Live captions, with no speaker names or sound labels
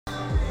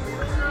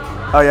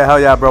Oh yeah, hell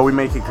yeah, bro. We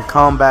making a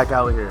comeback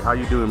out here. How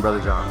you doing, brother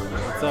John?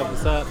 What's up?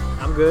 What's up?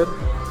 I'm good.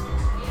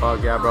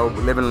 Fuck yeah, bro.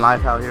 We living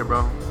life out here,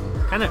 bro.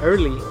 Kind of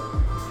early.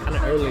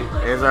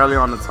 It's early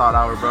on the tot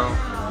hour, bro.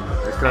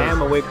 I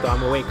am awake though.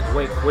 I'm awake.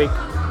 We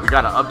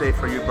got an update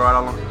for you, bro. I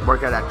don't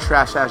work at that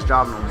trash ass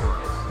job no more.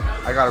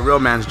 I got a real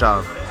man's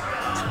job.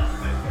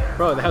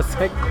 Bro, that was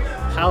like,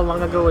 how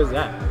long ago was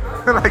that?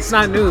 Like It's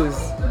not news.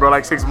 Bro,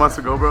 like 6 months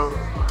ago, bro.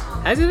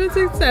 Has it been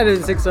 6? That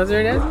is 6 months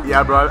already.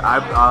 Yeah, bro.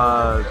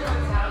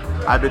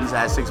 I've been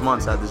at 6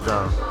 months at this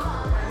job.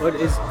 What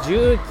is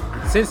June?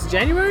 Since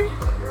January?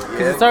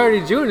 Because it's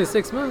already June. It's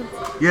 6 months.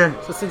 Yeah.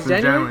 So since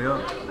January? Yeah.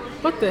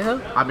 What the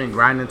hell? I've been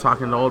grinding,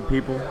 talking to old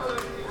people.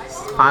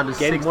 5 to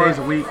 6 days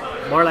a week.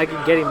 More like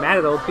getting mad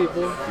at old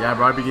people. Yeah,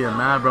 bro. I be getting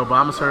mad, bro. But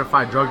I'm a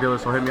certified drug dealer,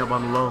 so hit me up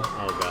on the low.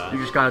 Oh god. You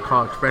just gotta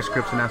call Express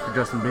Scripts and ask for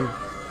Justin Bing.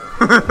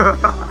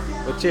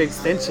 What's your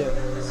extension?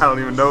 I don't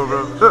even know,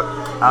 bro.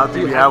 I don't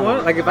think we have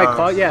one. Like if I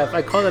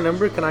call the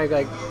number, can I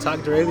like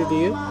talk directly to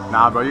you?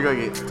 Nah, bro. You're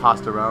gonna get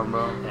tossed around,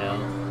 bro. Hell.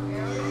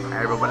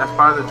 Hey, bro, but that's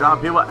part of the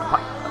job. People,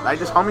 like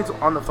this homie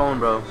on the phone,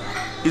 bro.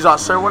 He's all,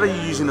 sir, what are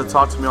you using to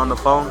talk to me on the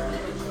phone?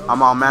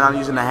 I'm all, man, I'm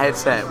using a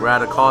headset. We're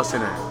at a call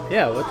center.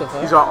 Yeah, what the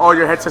fuck? He's all, oh,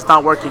 your headset's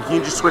not working. Can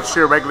you just switch to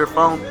your regular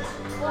phone?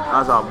 I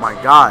was like, my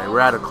God, we're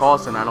at a call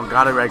center. I don't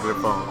got a regular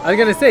phone. I was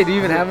gonna say, do you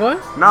even have one?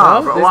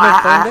 No, bro. There's Well,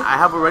 no phone there? I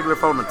have a regular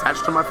phone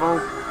attached to my phone,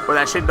 but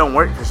that shit don't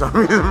work for some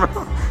reason,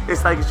 bro.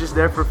 It's like it's just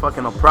there for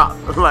fucking a prop.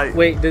 Like,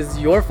 wait, does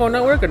your phone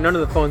not work or none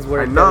of the phones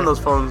work? none of those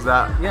phones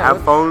that Yeah,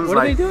 have phones, what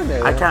are like, they doing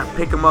there, I man? can't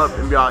pick them up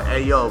and be like,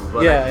 hey, yo.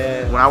 But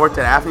Yeah. when I worked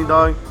at Afni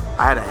Dog,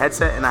 I had a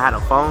headset and I had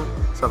a phone.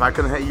 So if I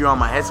couldn't hit you on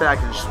my headset, I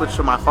could just switch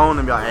to my phone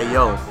and be like, hey,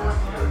 yo.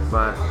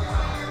 But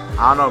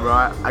I don't know, bro.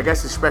 I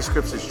guess Express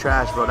Scripts is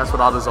trash, bro. That's what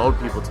all those old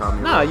people tell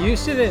me. No, you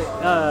shouldn't.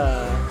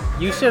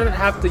 You shouldn't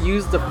have to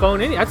use the phone.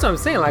 That's what I'm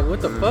saying. Like,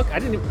 what the fuck?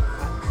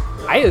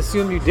 I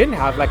assumed you didn't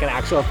have like an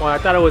actual phone. I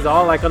thought it was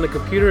all like on the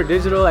computer,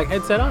 digital, like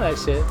headset, all that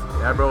shit.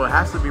 Yeah, bro. It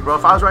has to be, bro.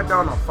 If I was right there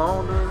on the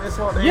phone doing this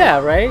all day. Yeah,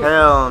 right.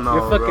 Hell no,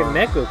 Your fucking bro.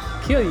 neck will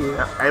kill you.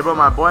 Hey, bro,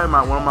 one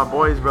of my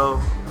boys, bro.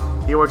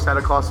 He works at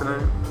a call center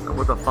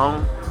with a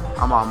phone.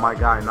 I'm on my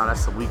guy. No,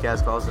 that's a weak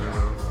ass call center,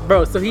 bro.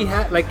 Bro, so he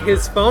had like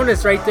his phone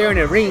is right there and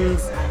it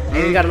rings, and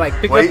you gotta like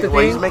pick up the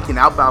thing. He's making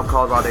outbound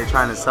calls all day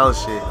trying to sell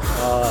shit.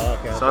 Oh,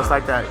 okay. So it's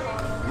like that.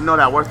 You know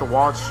that Worth of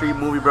Wall Street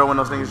movie, bro, when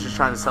those niggas just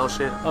trying to sell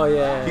shit? Oh,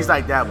 yeah. He's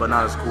like that, but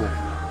not as cool.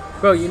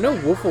 Bro, you know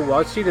Wolf of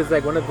Wall Street is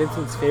like one of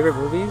Vincent's favorite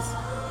movies?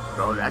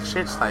 Bro, that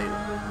shit's like...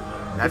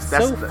 That's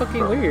so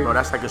fucking weird. Bro,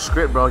 that's like a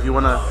script, bro. If you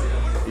want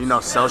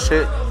to, sell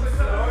shit,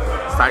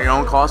 start your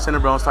own call center,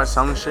 bro, and start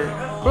selling shit.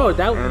 Bro, And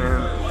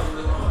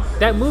then,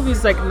 that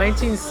movie's like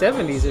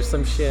 1970s or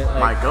some shit. Like,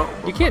 my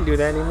God. You can't do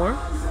that anymore.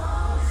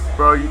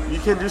 bro, you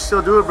can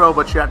still do it, bro,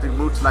 but you have to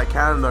move to like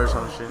Canada or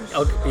some shit.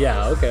 Okay,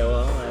 yeah, okay,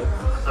 well,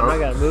 I'm not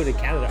gonna move to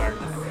Canada.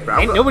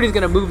 Bro, Nobody's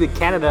gonna move to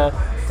Canada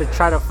to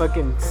try to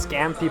fucking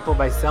scam people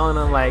by selling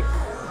them like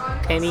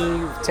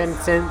penny, 10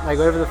 cent, like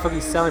whatever the fuck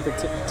he's selling for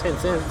 10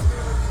 cents.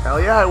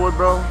 Hell yeah, I would,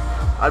 bro.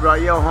 I'd be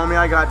like, yo, homie,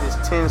 I got this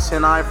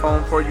 10-cent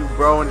iPhone for you,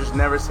 bro, and just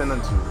never send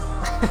them to you.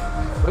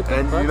 What the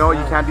And fuck, you know,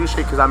 man? you can't do shit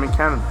because I'm in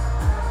Canada.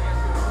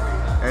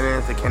 And then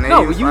if the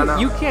Canadians No, find out,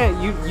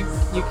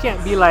 you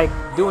can't be like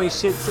doing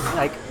shit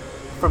like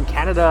from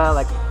Canada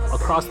like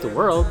across the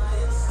world.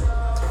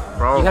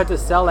 bro, You have to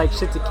sell like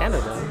shit to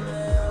Canada.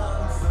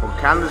 well,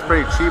 Canada's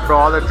pretty cheap, bro.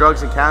 All the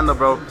drugs in Canada,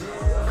 bro,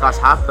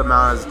 cost half the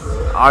amount as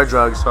our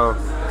drugs. So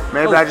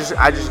maybe I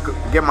just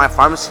get my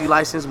pharmacy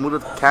license,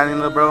 move to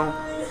Canada, bro.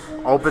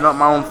 Open up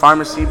my own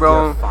pharmacy,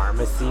 bro. Your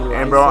pharmacy license.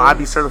 And bro, I'd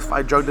be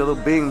certified drug dealer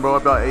Bing, bro.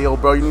 I'd be like, hey, yo,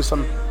 bro, you need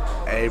some.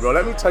 Hey, bro,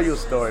 let me tell you a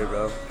story,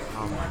 bro.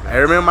 Oh my god. I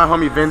remember my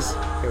homie Vince.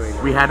 Here we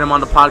go. We had him on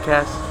the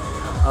podcast.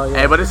 Oh yeah.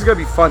 Hey, but this is gonna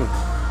be funny.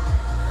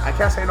 I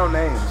can't say no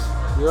names.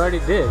 You already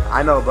did.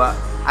 I know, but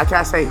I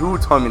can't say who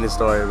told me this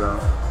story, bro.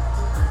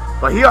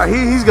 But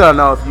he's gonna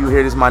know if you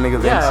hear this, my nigga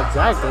Vince. Yeah,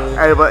 exactly.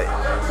 Hey, but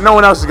no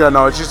one else is gonna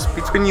know. It's just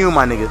between you,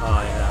 my nigga.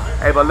 Oh yeah.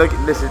 Hey, but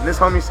listen. This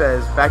homie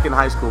says back in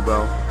high school,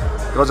 bro,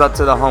 goes up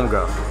to the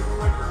homegirl.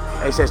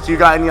 He says, "Do you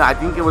got any?" I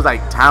think it was like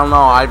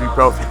Tylenol,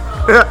 ibuprofen.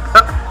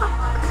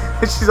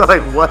 And she's all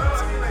like, "What?"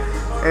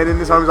 And then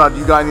this homie's like, "Do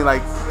you got any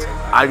like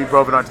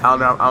ibuprofen or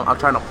Tylenol? I'm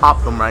trying to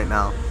pop them right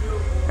now."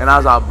 And I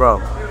was like, "Bro,"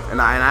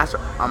 and I asked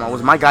her,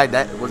 "Was my guy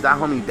was that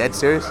homie dead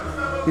serious?"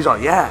 He's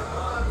like, "Yeah."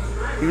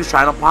 He was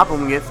trying to pop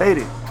him and get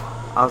faded.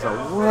 I was like,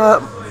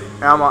 "What?"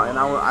 And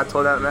I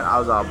told that man, I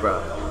was like,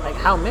 "Bro." Like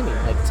how many?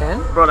 Like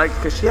 10? Bro, like,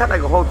 cause she had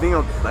like a whole thing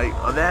of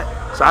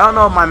that. So I don't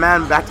know if my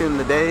man back in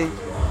the day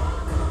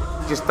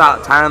just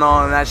thought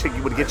Tylenol and that shit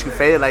would get you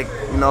faded, like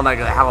like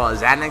how a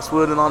Xanax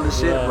would and all this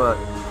shit. Yeah. But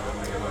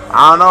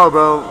I don't know,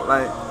 bro.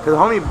 Like, cause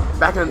homie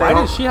back in the day,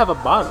 Why did she have a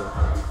bottle?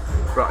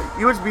 bro,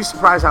 you would be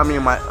surprised how many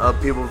of my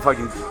people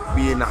fucking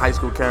be in the high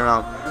school carrying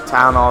around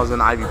Tylenols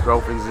and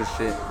ibuprofens and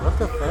shit. What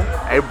the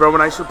fuck? Hey, bro,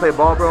 when I used to play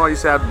ball, bro, I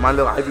used to have my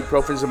little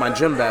ibuprofens in my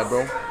gym bag,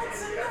 bro.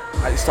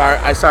 I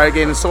started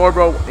getting sore,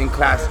 bro, in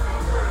class.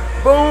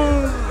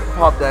 Boom,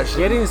 pop that shit.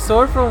 Getting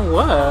sore from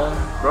what?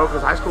 Bro,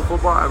 because high school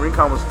football at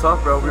Rincon was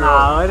tough, bro.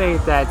 No, it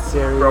ain't that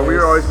serious. Bro, we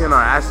were always getting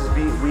our asses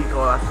beat week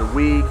after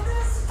week.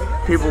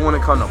 People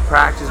wouldn't come to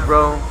practice,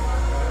 bro.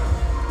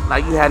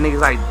 Like, you had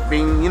niggas, like,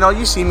 being,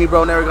 you see me,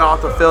 bro, never got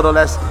off the field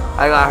unless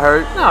I got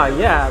hurt. Oh,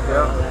 yeah,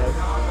 bro.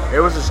 It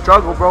was a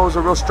struggle, bro. It was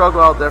a real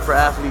struggle out there for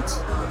athletes.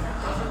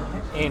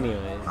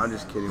 Anyways. I'm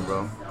just kidding,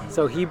 bro.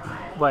 So he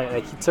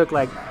took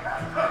like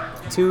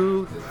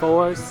 2,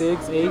 4,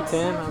 6, 8,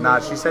 10? Nah,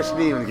 she said she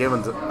didn't even give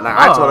him to, like,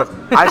 I told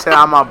her, I said,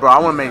 I'm out, bro, I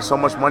want to make so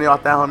much money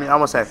off that, homie. I'm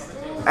going to say,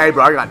 hey,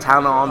 bro, I got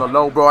talent on the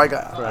low, bro. I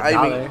got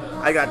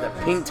the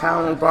pink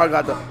talent, bro. I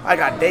got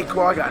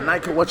Dayquil, I got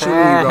Nyquil. What you need,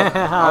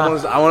 bro?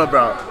 I want it,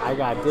 bro. I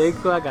got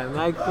Dayquil, I got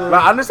Nyquil. But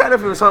I understand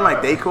if it was something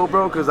like Dayquil,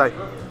 bro, because, like,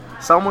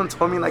 someone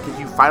told me, like, if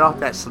you fight off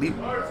that sleep,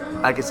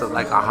 like, it's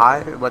like a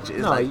high, but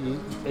it's like... you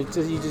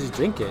just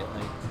drink it.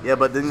 Like, yeah,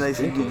 but then they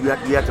say you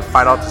have to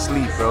fight off the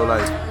sleep, bro.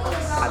 Like,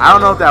 I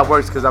don't know if that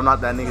works, because I'm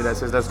not that nigga that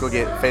says, let's go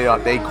get faded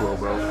off Dayquil,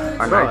 bro.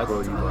 Or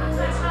Nyquil,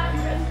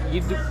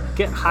 you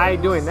get high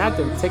doing that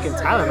than taking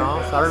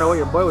Tylenol. So I don't know what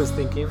your boy was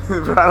thinking.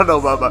 Bro, I don't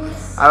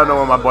know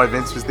what my boy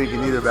Vince was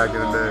thinking either back in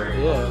the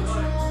day. Yeah.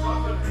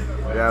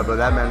 Yeah, but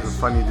that man was a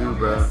funny dude,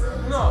 bro.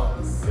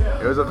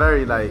 It was a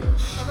very like,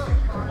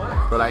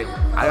 but like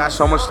I got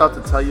so much stuff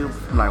to tell you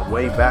from like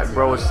way back,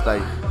 bro. It's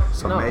like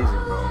it's amazing,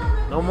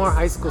 bro. No more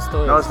high school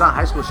stories. No, it's not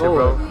high school shit,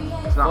 bro.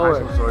 It's not high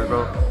school stories,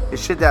 bro.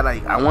 It's shit that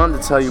like I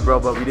wanted to tell you, bro,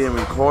 but we didn't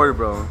record,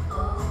 bro.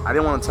 I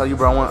didn't want to tell you,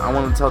 bro. I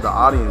want to tell the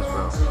audience,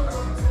 bro.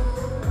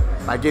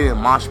 Like getting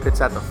mosh pits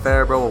at the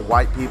fair, bro, with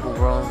white people,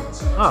 bro.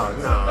 Oh,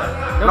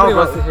 no. Nobody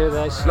wants to hear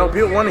that shit. No,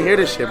 people want to hear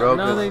this shit, bro.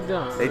 No, they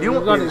don't. They do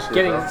want to hear this shit,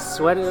 getting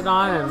sweated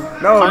on and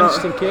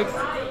punched and kicked.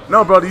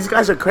 No, bro, these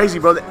guys are crazy,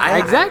 bro.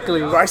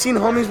 Exactly. Bro, I seen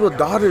homies with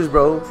daughters,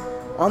 bro,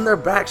 on their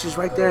backs just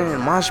right there in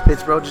mosh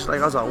pits, bro. Just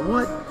like, I was like,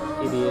 what?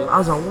 Idiot. I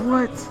was like,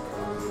 what?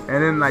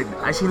 And then, like,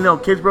 I seen little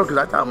kids, bro, because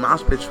I thought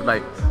mosh pits were,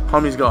 like,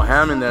 homies go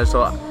ham in there.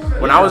 So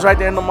when I was right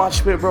there in the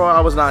mosh pit, bro, I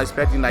was not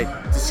expecting, like,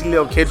 to see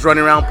little kids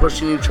running around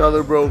pushing each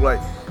other, bro. Like,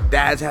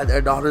 dads had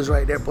their daughters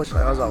right there pushing.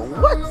 I was like,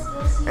 what?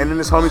 And then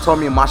this homie told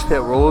me mosh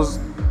pit rules.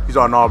 He's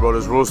like, nah, bro,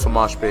 there's rules to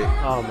mosh pit.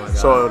 Oh, my God.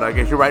 So, like,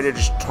 if you're right there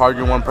just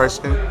targeting one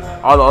person,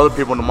 all the other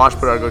people in the mosh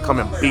pit are going to come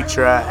and beat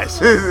your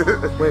ass.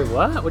 Wait,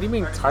 what? What do you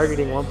mean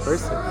targeting one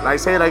person? Like,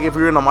 say, like, if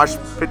we were in a mosh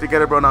pit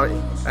together, bro, now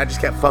I just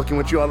kept fucking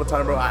with you all the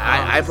time, bro.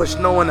 I pushed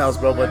no one else,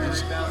 bro, but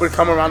just would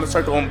come around the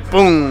circle and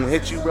boom,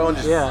 hit you, bro, and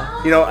just,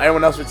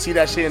 everyone else would see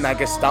that shit and I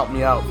guess stomp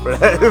me out, bro.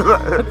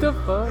 What the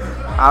fuck?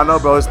 I don't know,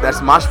 bro.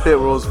 That's mosh pit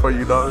rules for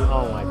you, dog.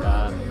 Oh, my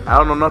God. I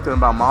don't know nothing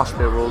about mosh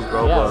pit rules,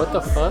 bro. Yeah, but, what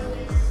the fuck?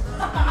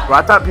 Bro,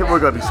 I thought people were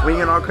gonna be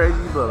swinging all crazy,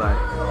 but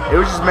like, it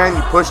was just man,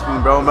 you pushed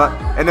me, bro. But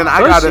and then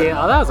I got it.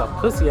 Oh, that was a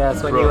pussy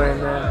ass when you were in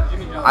there.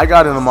 I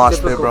got in the mosh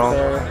pit, bro.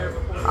 Fair.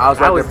 I was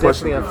right there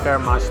pushing. Definitely a fair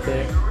mosh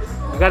pit.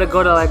 You gotta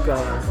go to like a.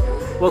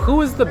 Well, who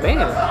was the band?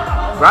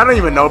 Bro, I don't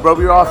even know, bro.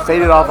 We were all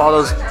faded off all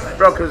those,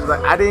 bro. Cause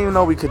like I didn't even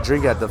know we could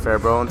drink at the fair,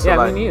 bro.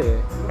 Until me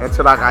neither.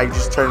 Until like I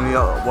just turned,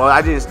 well,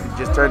 I didn't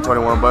just turn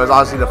 21, but it was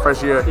obviously the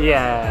first year.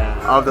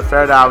 Of the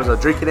fair that I was a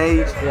drinking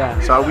age. Yeah.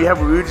 So we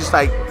were just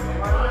like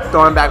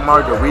throwing back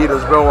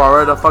margaritas, bro, or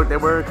whatever the fuck they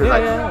were, cause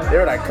they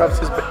were like cups,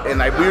 and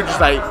like we were just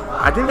like,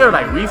 I think they were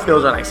like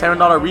refills or like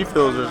 $7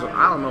 refills or something.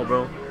 I don't know,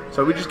 bro.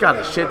 So we just got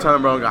a shit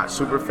ton, bro, and got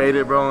super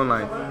faded, bro, and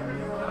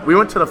like we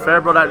went to the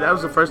fair, bro. That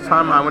was the first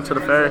time I went to the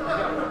fair.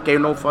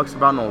 Gave no fucks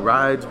about no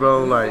rides,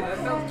 bro. Like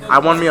I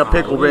won me a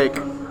Pickle Rick.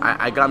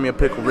 I got me a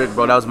Pickle Rick,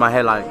 bro. That was my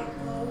headlight.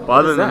 But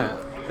other than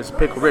that, it's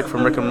Pickle Rick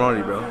from Rick and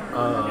Morty, bro.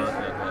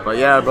 But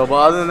yeah, bro. But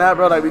other than that,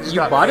 bro, like we just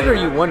bought it or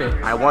you won it?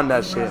 I won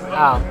that shit.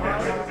 How?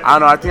 I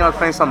don't know. I think I was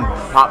playing some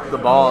pop the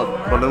ball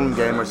balloon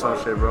game or some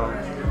shit, bro.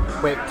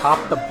 Wait,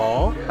 pop the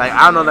ball? Like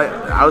I don't know. Like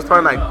I was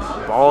throwing like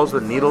balls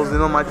with needles in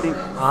them. I think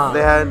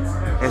they had,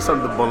 and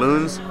some of the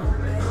balloons,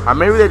 or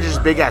maybe they're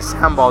just big ass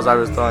sandballs I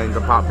was throwing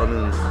to pop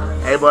balloons.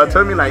 Hey, but it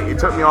took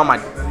me all my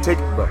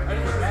ticket, bro.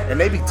 And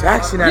they be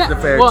taxing at the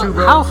fair too,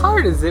 bro. How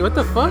hard is it? What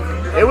the fuck?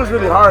 It was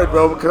really hard,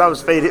 bro, because I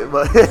was faded.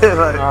 But like,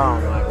 oh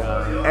my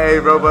God. Hey,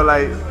 bro, but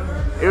like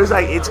it was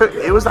like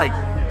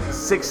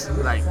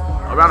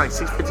around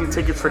 615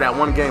 tickets for that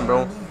one game,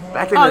 bro.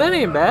 That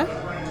ain't bad.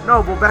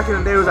 No, but back in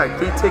the day it was like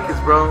 3 tickets,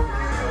 bro.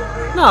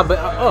 No, but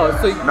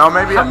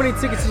maybe how many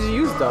tickets did you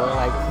use though?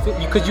 Like,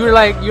 because you're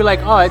like,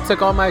 oh, it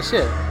took all my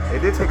shit. It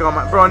did take all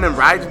my, bro, and then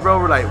rides, bro,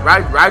 were like,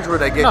 rides were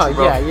that get you,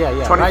 bro. Yeah.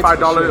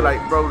 $25,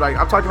 like, bro, like,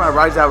 I'm talking about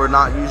rides that were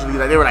not usually,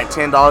 like, they were like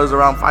 $10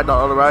 around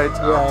 $5 rides.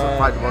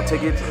 $5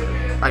 tickets.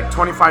 Like,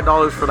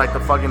 $25 for, like, the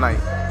fucking, like,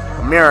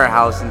 mirror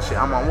house and shit.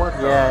 I'm on what,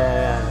 bro?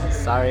 Yeah.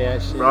 Sorry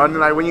ass shit. Bro, and then,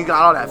 like, when you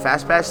got all that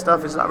fast pass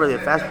stuff, it's not really a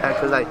fast pass,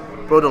 because, like,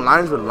 bro, the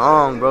lines were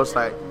long, bro. It's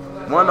like,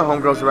 one of the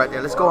homegirls were right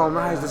there, let's go on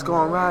rides.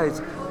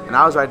 And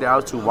I was right there, I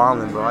was too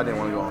wildin', bro. I didn't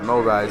want to go on no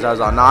rides. I was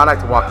like, nah, I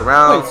like to walk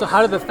around. Wait, so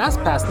how did the fast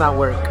pass not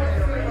work?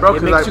 Bro,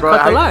 it makes you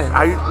cut the line.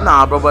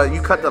 Nah, bro, but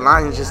you cut the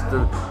line just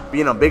to be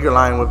in a bigger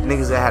line with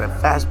niggas that had a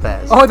fast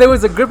pass. Oh, there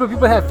was a group of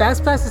people that had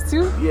fast passes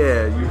too?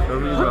 Yeah, you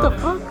feel me, bro? What the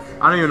fuck?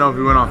 I don't even know if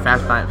we went on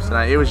fast pass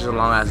tonight. It was just a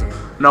long ass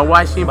No, well,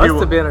 I seen Must people.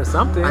 have been or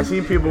something. I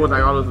seen people with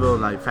like all those little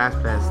like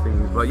fast pass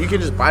things, but you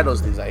can just buy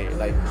those things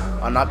like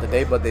on not the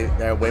day, but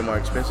they're way more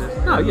expensive.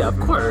 No, yeah, of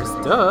course,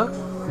 duh.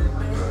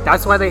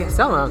 That's why they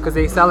sell them, because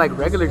they sell like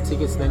regular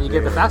tickets, and then you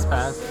get the fast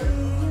pass.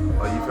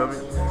 Oh, you feel me?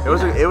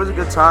 It was a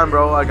good time,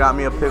 bro. I got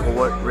me a pickle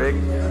rig.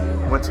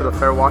 Went to the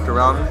fair, walked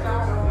around,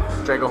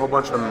 drank a whole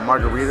bunch of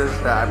margaritas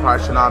that I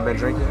probably should not have been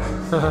drinking.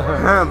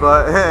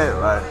 But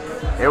like,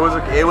 it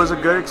was a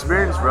good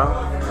experience, bro.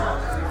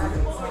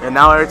 And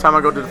now every time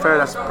I go to the fair,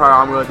 that's probably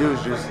all I'm gonna do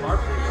is just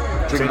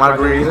drink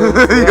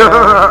margaritas.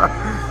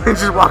 Yeah. And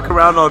just walk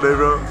around all day,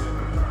 bro.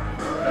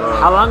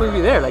 How long were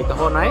you there? Like the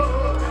whole night?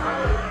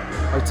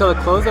 Or till it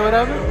closed or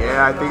whatever?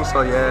 Yeah, I think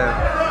so.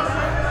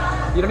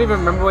 Yeah. You don't even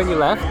remember when you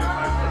left?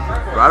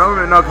 Bro, I don't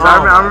even know, cause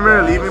I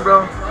remember leaving,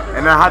 bro.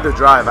 And I had to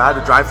drive. I had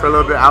to drive for a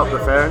little bit out the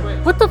fair.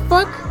 What the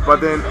fuck?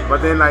 But then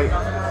like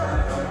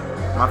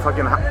the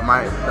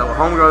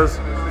homegirls,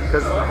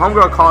 because the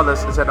homegirl called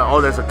us and said,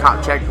 oh, there's a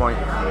cop checkpoint.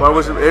 Well,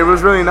 it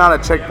was really not a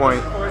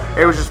checkpoint.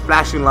 It was just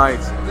flashing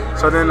lights.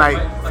 So then like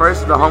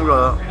first the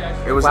homegirl,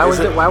 it was. Why was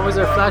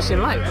there flashing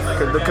lights?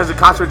 Because the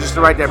cops were just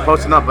right there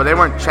posting up, but they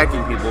weren't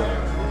checking people.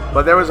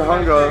 But there was a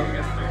homegirl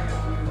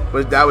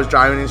that was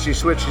driving, and she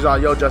switched. She's all,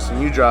 yo, Justin,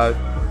 you drive.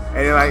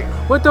 And you're like,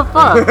 what the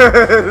fuck?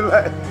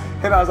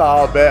 And I was like,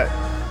 oh, bet.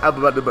 I'm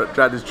about to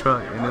drive this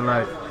truck. And then,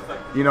 like,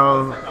 you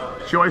know,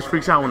 she always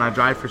freaks out when I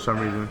drive for some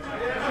reason.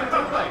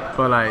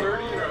 But, like,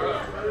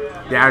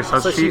 yeah,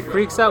 so she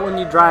freaks out when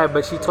you drive,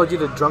 but she told you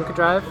to drunk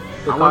drive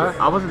the car?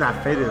 I wasn't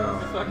that faded,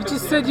 though. You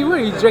just said you were.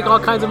 You drank all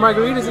kinds of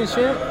margaritas and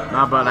shit.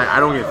 Nah, but, like,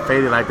 I don't get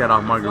faded like that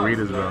off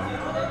margaritas, bro.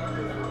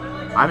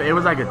 It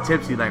was like a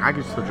tipsy, like, I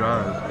could still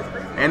drive.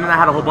 And then I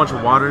had a whole bunch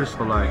of water,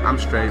 so, like, I'm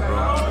straight,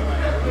 bro.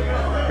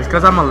 It's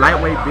because I'm a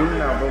lightweight bean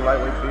now, bro.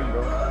 Lightweight bean,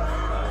 bro.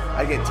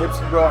 I get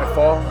tipsy, bro. I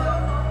fall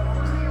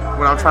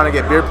when I'm trying to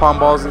get beer pong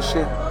balls and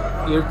shit.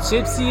 You're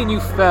tipsy and you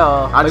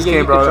fell. I just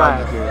can't, bro.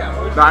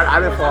 No, I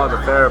didn't fall at the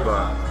fair,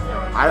 but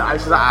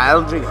I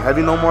don't drink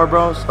heavy no more,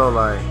 bro. So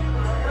like,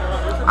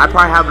 I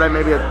probably have like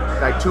maybe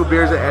like 2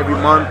 beers every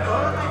month.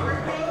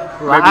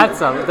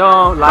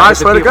 Don't lie. I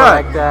swear to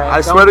God. Like that.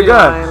 I swear to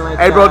God. Like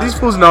hey, bro, that. These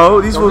fools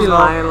know. These fools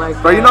know. Like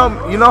bro, you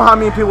know how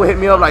many people hit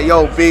me up like,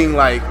 yo, being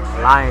like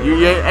lying.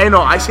 Hey,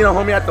 no, I seen a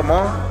homie at the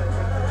mall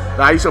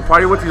that I used to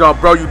party with. He's all,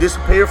 bro, you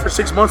disappear for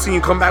 6 months and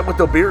you come back with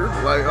a beard,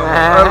 like,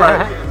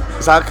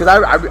 because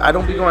I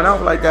don't be going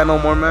out like that no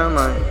more, man.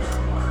 Like,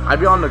 I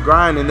be on the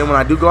grind, and then when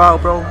I do go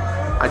out, bro,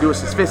 I do it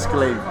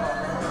sophisticated.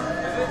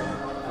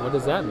 What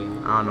does that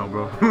mean? I don't know,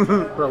 bro.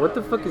 Bro, what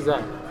the fuck is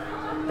that?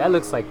 That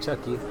looks like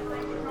Chucky.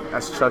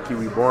 That's Chucky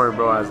Reborn,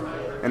 bro.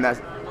 And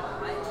that's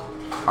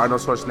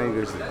Arnold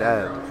Schwarzenegger's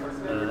dad.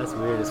 That's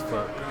weird as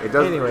fuck. It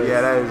does. Anyways.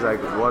 Yeah, that is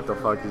like, what the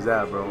fuck is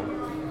that, bro?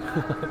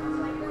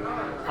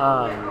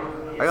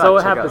 So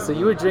what happened? So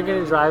you were drinking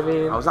and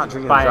driving. I was not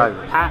drinking and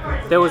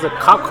driving. There was a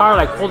cop car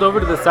like pulled over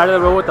to the side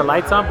of the road with the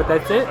lights on, but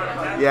that's it?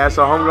 Yeah,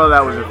 so homegirl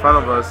that was in front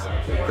of us,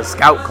 the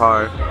scout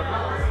car.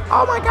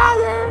 Oh my God,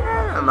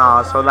 yeah.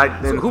 Nah, so like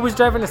then. So who was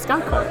driving the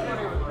scout car?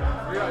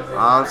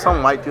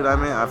 Some white dude.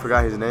 I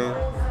forgot his name.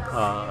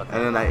 Okay.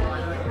 And then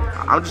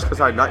I'm just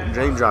like not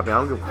name dropping. I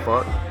don't give a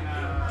fuck.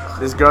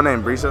 This girl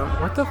named Brisa.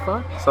 What the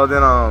fuck? So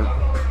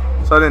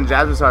then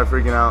Jasmine started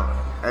freaking out,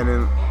 and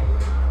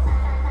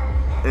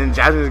then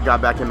Jasmine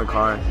got back in the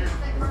car.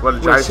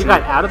 Wait, she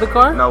got out of the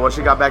car? No,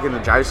 she got back in the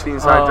driver's seat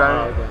and started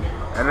driving.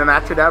 Okay. And then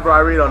after that, bro, I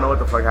really don't know what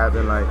the fuck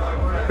happened. Like,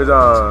 cause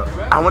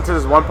I went to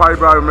this one party,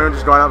 bro. I remember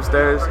just going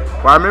upstairs.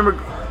 Well, I remember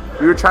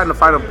we were trying to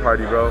find a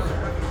party, bro.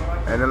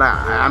 And then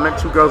I met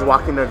 2 girls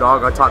walking their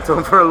dog. I talked to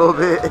them for a little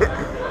bit.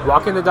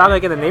 Walking the dog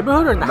like in the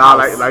neighborhood or in the house?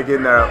 Nah, like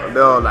in their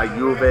little like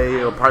U of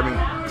A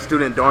apartment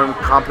student dorm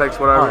complex,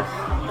 whatever.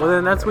 Oh. Well,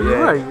 then that's where you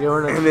were. You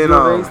were in a U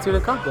of A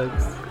student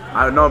complex.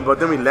 I don't know, but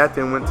then we left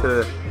and went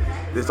to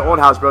this old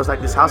house, bro. It's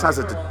like this house has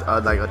a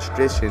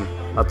tradition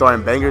of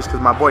throwing bangers, because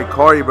my boy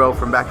Corey, bro,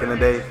 from back in the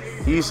day,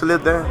 he used to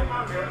live there.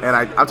 And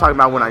I'm talking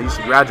about when I used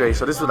to graduate.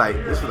 So this was like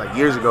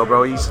years ago,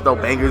 bro. He used to throw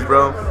bangers,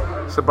 bro.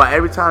 So, but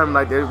every time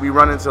like we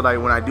run into like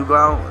when I do go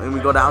out and we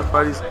go to house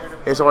parties,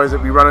 it's always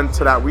we run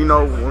into that. We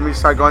know when we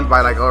start going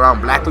by like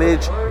around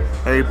Blackledge,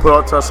 and we pull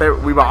up to us,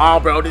 we were all,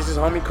 bro, this is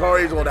homie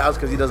Corey's old house,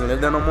 because he doesn't live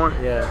there no more.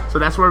 Yeah. So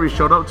that's where we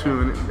showed up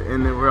to,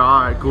 and we're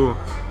all right, cool.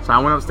 So I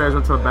went upstairs,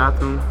 went to the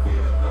bathroom,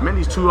 met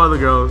these 2 other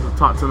girls,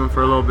 talked to them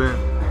for a little bit.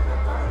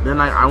 Then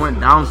I went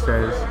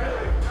downstairs,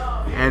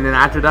 and then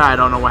after that I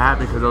don't know what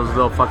happened, because those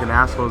little fucking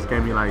assholes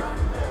gave me like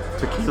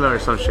tequila or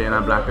some shit, and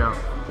I blacked out.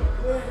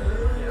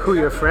 Who,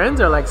 your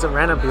friends or like some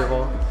random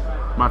people?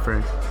 My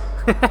friends.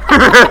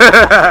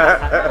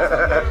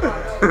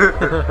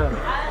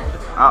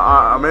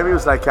 Maybe it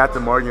was like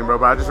Captain Morgan, bro,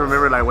 but I just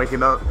remember like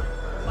waking up.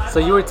 So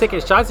you were taking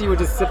shots or you were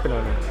just sipping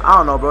on it? I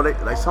don't know, bro.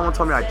 Like someone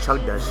told me I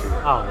chugged that shit.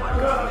 Oh my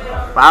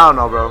God. But I don't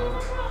know, bro.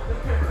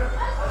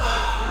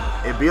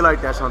 It be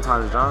like that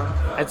sometimes, John.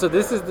 And so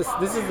this is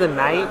the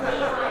night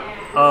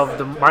of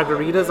the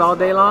margaritas all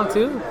day long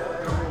too?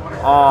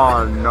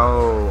 Oh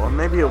no. Or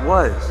maybe it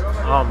was.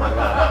 Oh my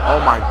God. Oh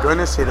my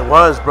goodness, it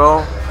was,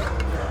 bro.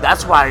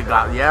 That's why I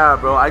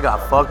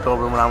got fucked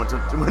over when I went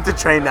to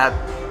train that.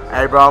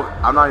 Hey, bro,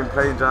 I'm not even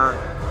playing, John.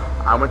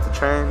 I went to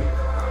train.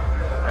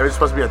 It was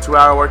supposed to be a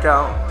 2-hour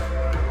workout,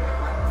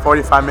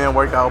 45-minute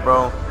workout,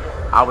 bro.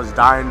 I was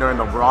dying during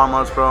the raw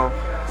months, bro.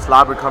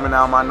 Slobber coming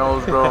out my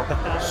nose, bro.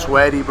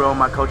 Sweaty, bro.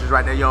 My coach is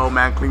right there. Yo,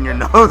 man, clean your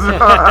nose,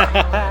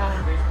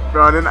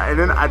 bro. And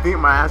then I think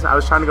I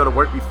was trying to go to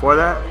work before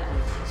that,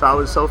 so I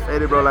was so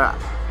faded, bro. Like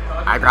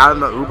I got in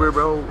the Uber,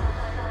 bro,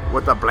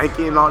 with the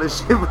blanket and all this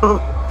shit, bro.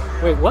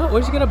 Wait, what?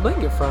 Where'd you get a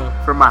blanket from?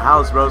 From my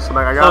house, bro. So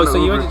like I got. Oh,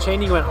 so you went to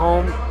training, you went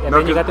home, and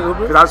then you got the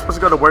Uber? Because I was supposed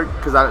to go to work,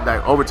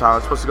 like overtime. I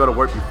was supposed to go to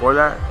work before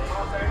that,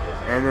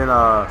 and then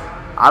I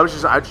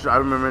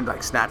remember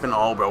like snapping,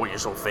 oh, bro, when you're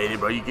so faded,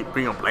 bro, you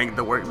bring a blanket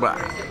to work, but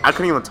I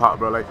couldn't even talk,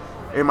 bro. Like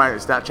in my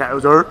Snapchat, it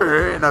was,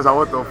 and I was like,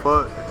 what the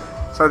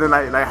fuck? So then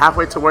like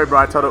halfway to work, bro,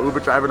 I told the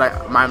Uber driver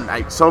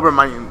like sober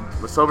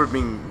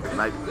being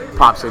like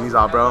pops in. He's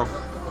all, bro,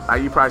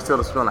 like you probably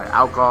still smell like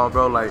alcohol,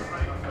 bro, like.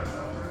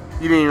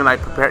 You didn't even like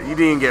prepare. You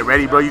didn't get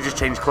ready, bro. You just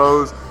changed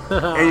clothes,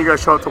 and you gotta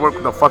show up to work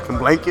with a fucking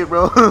blanket,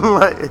 bro.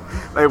 like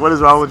what is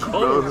wrong with you,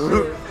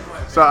 bro?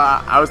 So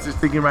I was just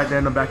thinking right there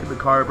in the back of the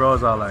car, bro. I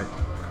was all like,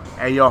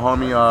 "Hey, yo,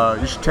 homie,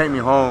 you should take me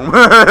home."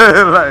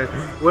 like,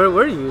 where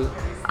were you?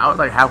 I was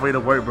like halfway to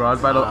work, bro. I was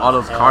by all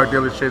those car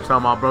dealerships.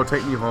 I'm all, bro,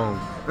 take me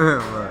home.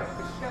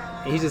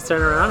 He just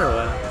turned around or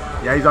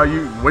what? Yeah, he's all,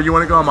 where you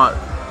want to go? I'm like,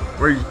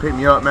 where you pick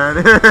me up, man?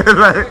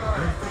 like,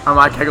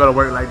 I can't go to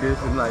work like this.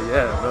 I'm like,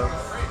 yeah, bro.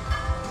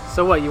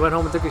 So what, you went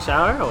home and took a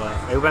shower or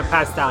what? Or you went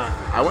passed out?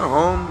 I went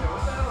home.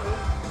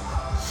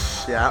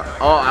 Yeah.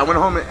 Oh, I went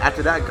home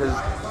after that because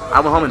I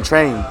went home and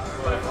trained.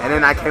 And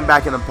then I came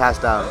back and I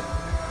passed out.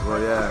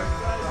 Well, yeah.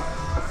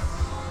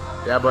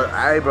 Yeah, but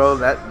hey, bro,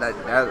 that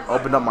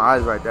opened up my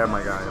eyes right there,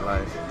 my guy.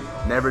 Like,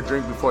 never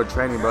drink before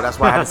training, bro. That's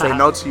why I had to say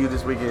no to you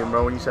this weekend,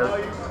 bro. When you said,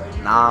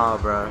 nah,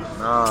 bro,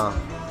 no.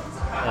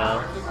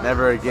 Yeah.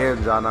 Never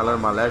again, John. I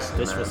learned my lesson.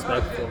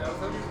 Disrespectful.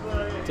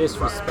 Man.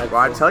 Disrespectful. Bro,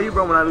 I tell you,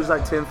 bro, when I lose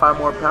like 5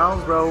 more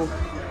pounds, bro,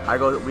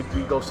 we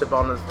go sip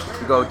on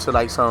we go to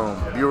like some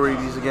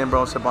breweries again,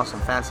 bro, sip on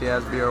some fancy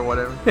ass beer or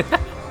whatever.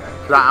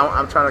 Cause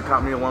I'm trying to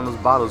cop me one of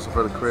those bottles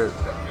for the crib.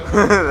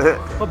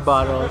 What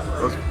bottles?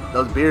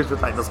 Those beers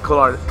with like that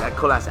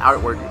cool ass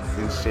artwork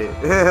and shit.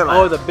 like,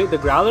 oh, the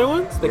growler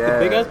ones, like the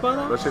big ass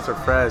bottles. Those shits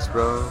are fresh,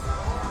 bro.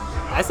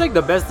 That's like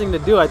the best thing to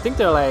do. I think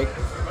they're like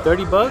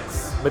 $30,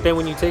 but then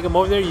when you take them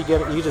over there,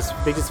 they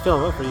just fill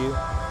them up for you.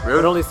 Really?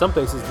 But only some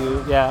places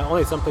do. Yeah,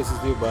 only some places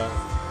do. But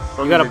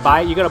you gotta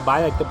buy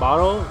like the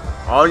bottle.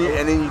 Oh,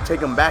 and then you take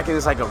them back and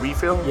it's like a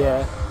refill. Yeah.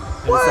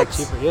 And what? It's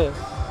like cheaper. Yeah.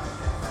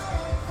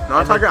 No,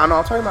 I'm talking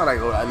about like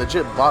a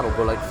legit bottle,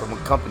 but like from a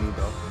company,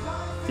 bro.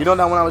 You know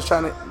that when I was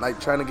trying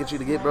to get you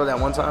to get, bro, that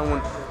one time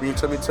when you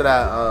took me to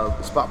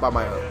that spot by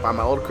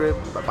my old crib,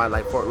 by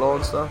like Fort Lowell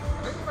and stuff.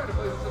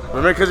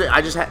 Remember, because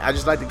I just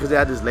liked it because they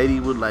had this lady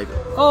with like.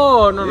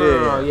 Oh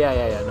no.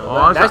 Yeah. No,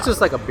 Oh, that's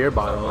just like a beer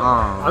bottle.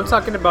 I'm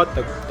talking about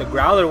the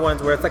growler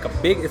ones where it's like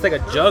it's like a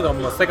jug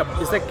almost,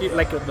 it's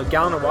like a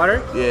gallon of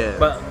water. Yeah.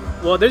 But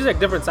there's like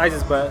different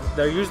sizes, but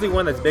they're usually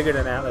one that's bigger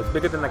than that, like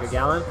bigger than like a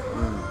gallon.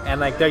 And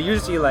like they're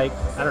usually like,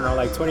 I don't know,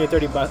 like $20 or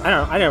 $30. I don't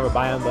know, I never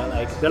buy them, but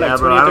like they're like $20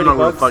 bro, or $30. I don't know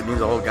who the fuck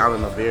needs a whole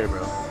gallon of beer,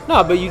 bro.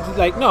 No, but you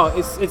like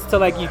it's to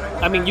like you.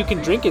 I mean, you can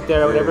drink it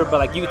there or whatever, but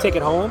like you can take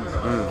it home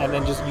and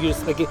then you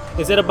just like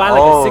instead of buying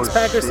like a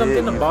 6-pack or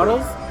something of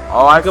bottles.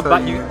 Oh, I could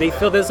buy they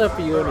fill this up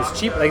for you and it's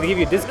cheap. Like they give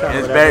you a discount.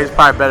 And it's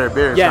probably better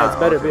beer. Yeah, it's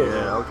better beer.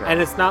 Yeah, okay.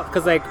 And it's not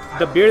because like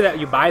the beer that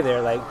you buy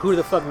there, like who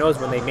the fuck knows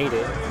when they made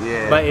it.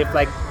 Yeah. But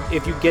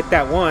if you get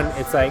that one,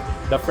 it's like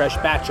the fresh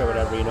batch or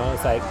whatever, you know.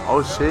 It's like.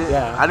 Oh shit.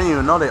 Yeah. I didn't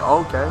even know they.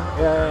 Okay.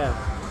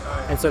 Yeah.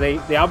 And so they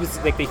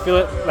obviously like they fill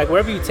it like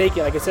wherever you take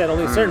it. Like I said,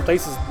 only certain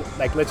places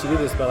like let you do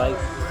this, but like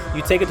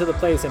you take it to the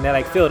place and they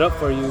like fill it up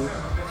for you,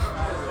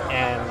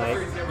 and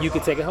like you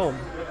could take it home.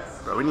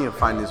 Bro, we need to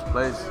find this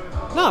place.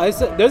 No,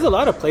 there's a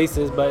lot of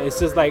places, but it's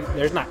just like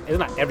it's not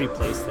every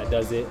place that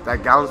does it.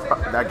 That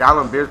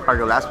gallon beer is probably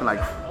gonna last me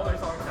like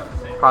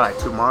probably like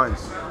 2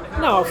 months.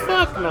 No,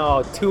 fuck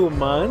no, 2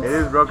 months. It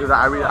is, bro, because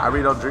I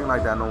really don't drink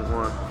like that no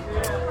more.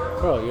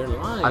 Bro, you're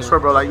lying. I swear,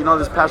 bro, like, you know,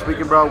 this past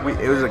weekend, bro,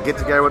 it was a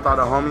get-together with all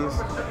the homies.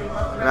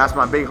 And that's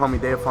my big homie,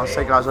 Dave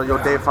Fonseca. I was like,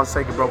 yo, Dave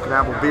Fonseca, bro, can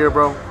I have a beer,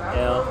 bro?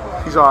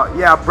 Yeah. He's all,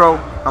 yeah, bro.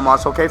 I'm all,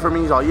 it's okay for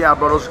me? He's all, yeah,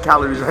 bro, those are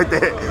calories right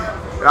there.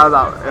 And I was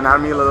out, and I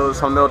had me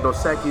some little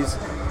Dos Equis.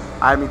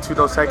 I had me 2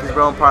 Dos Equis,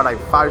 bro, and probably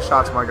like 5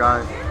 shots, my guy.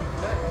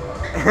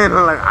 And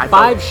like,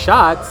 5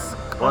 shots?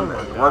 Well,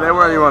 they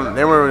weren't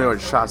really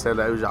shots. I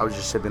was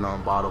just sipping on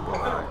a bottle,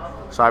 bro.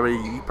 So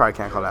you probably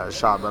can't call that a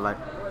shot, but like,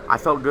 I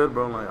felt good,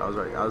 bro. Like I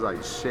was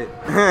like shit.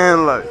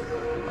 Like,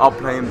 all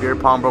playing beer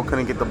pong, bro.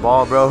 Couldn't get the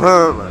ball, bro.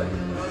 Like,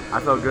 I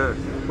felt good.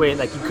 Wait,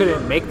 like you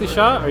couldn't make the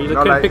shot, or you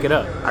couldn't pick it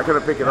up? I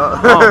couldn't pick it up.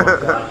 Oh my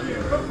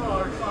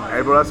god.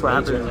 Hey, bro, that's what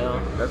happens.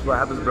 That's what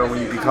happens, bro,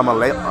 when you become a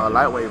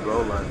lightweight,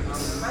 bro. Like,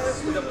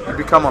 you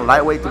become a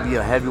lightweight to be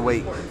a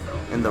heavyweight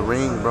in the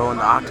ring, bro, in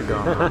the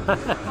octagon.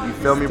 You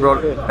feel me,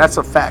 bro? That's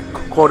a fact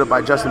quoted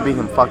by Justin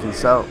Bingham fucking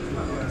self.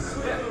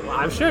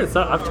 I'm sure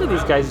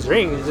these guys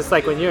drink. It's just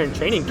like when you're in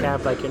training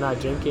camp, like you're not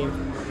drinking.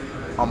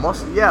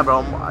 Almost, yeah,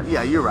 bro.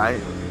 Yeah, you're right.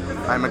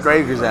 Like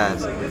McGregor's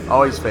ass,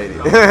 always faded.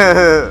 Yeah,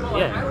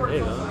 there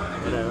you go.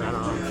 Whatever, I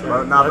don't know. I'm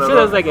sure. I'm sure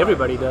that's like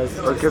everybody does.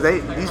 Because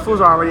these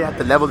fools are already at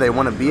the level they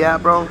want to be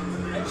at, bro.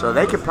 So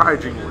they could probably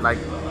drink. Like,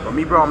 for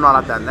me, bro, I'm not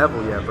at that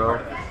level yet, bro.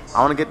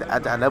 I want to get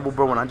at that level,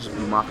 bro, when I just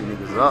be mopping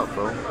niggas up,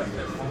 bro.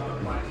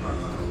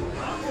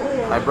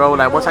 Like, bro,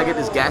 like once I get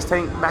this gas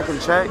tank back in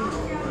check,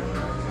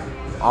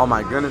 oh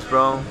my goodness,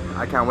 bro.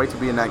 I can't wait to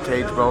be in that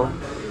cage, bro.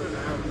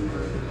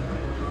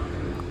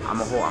 I'm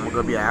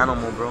gonna be an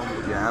animal, bro. I'm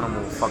gonna be an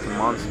animal fucking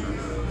monster.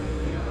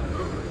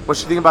 What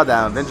you think about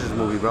that Avengers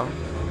movie, bro?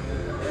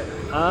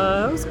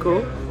 It was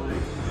cool.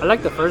 I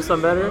like the first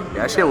one better.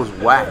 Yeah, that shit was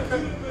whack.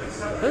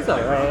 It's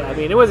alright. I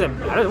mean, it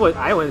wasn't.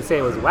 I wouldn't say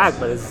it was whack,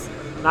 but it's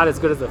not as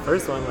good as the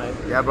first one. Like,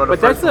 yeah, bro.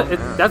 But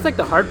that's like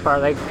the hard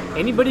part. Like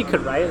anybody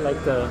could write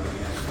like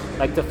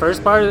the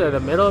first part or the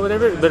middle or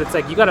whatever. But it's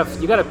like you gotta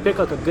pick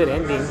like a good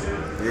ending.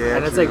 Yeah.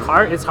 And it's like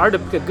hard. It's hard to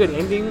pick a good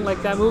ending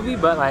like that movie,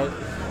 but like.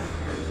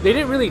 They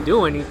didn't really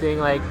do anything.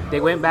 Like they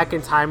went back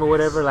in time or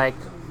whatever. Like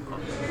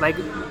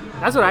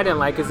that's what I didn't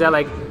like is that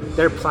like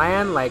their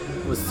plan like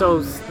was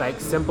so like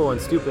simple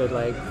and stupid.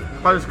 Like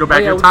I'll just go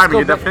back in time and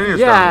get that finished.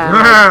 Yeah,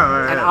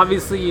 like, and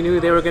obviously you knew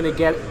they were gonna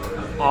get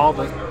all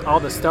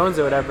the stones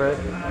or whatever.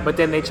 But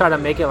then they try to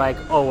make it like,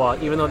 oh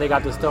well, even though they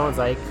got the stones,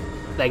 like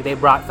they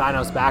brought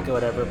Thanos back or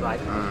whatever. But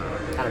like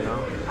I don't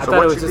know. I so thought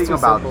what it was you just think too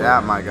about simple.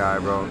 that, my guy,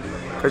 bro?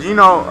 Because you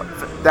know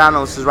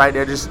Thanos is right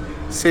there, just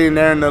sitting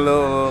there in the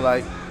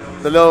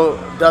little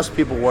dust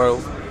people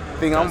world.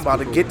 I'm about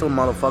to get them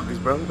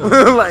motherfuckers, bro.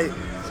 Like,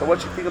 so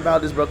what you think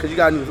about this, bro? Because you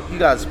got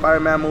a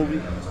Spider-Man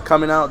movie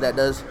coming out that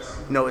does,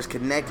 is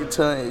connected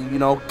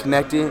to,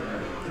 connected.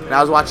 And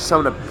I was watching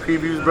some of the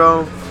previews,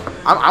 bro.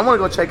 I want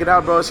to go check it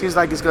out, bro. It seems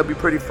like it's gonna be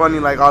pretty funny,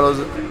 like all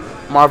those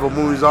Marvel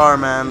movies are,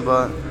 man.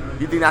 But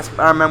you think that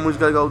Spider-Man movie's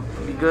gonna go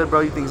be good,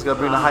 bro? You think it's gonna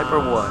bring the hype or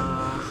what?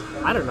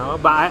 I don't know,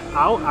 but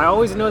I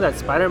always know that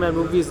Spider-Man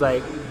movies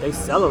like they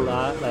sell a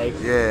lot. Like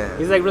yeah,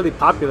 he's like really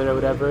popular or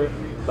whatever.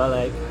 But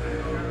like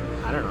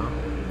I don't know.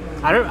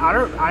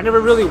 I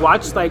never really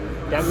watched like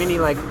that many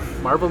like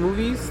Marvel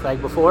movies like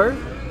before.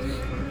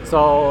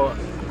 So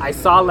I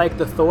saw like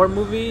the Thor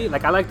movie.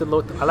 Like I like the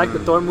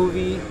Thor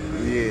movie.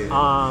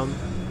 Yeah.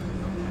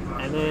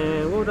 And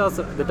then what else?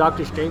 The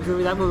Doctor Strange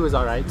movie. That movie was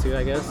alright too,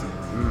 I guess.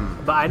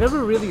 But I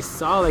never really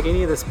saw like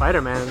any of the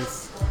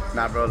Spider-Mans.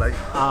 Nah, bro. Like,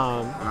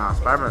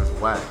 Spider-Man's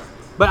whack.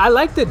 But I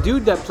like the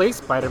dude that plays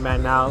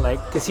Spider-Man now, like,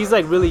 cause he's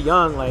like really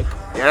young, like.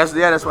 Yeah,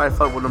 that's why I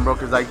fuck with him, bro.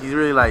 Cause like he's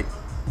really like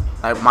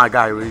my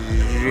guy.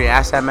 You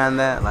ask that man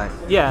that, like.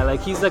 Yeah,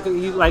 like he's like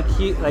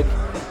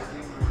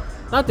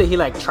not that he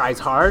like tries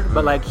hard,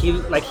 but like he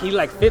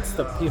fits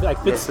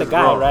the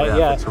guy, role, right?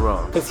 Yeah. Fits the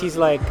role. Cause he's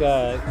like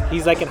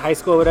in high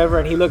school or whatever,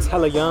 and he looks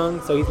hella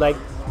young, so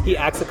he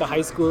acts like a high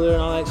schooler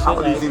and all that shit. How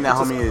old do you think that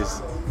homie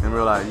is in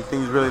real life? You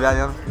think he's really that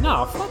young?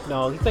 No, fuck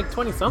no. He's like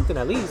 20 something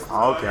at least.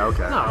 Oh, okay.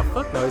 No,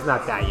 fuck no. He's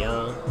not that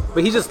young.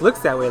 But he just looks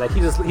that way. Like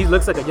he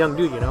looks like a young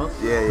dude,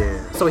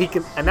 Yeah. So he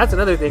can, and that's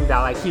another thing that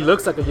like he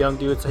looks like a young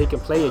dude, so he can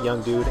play a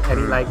young dude,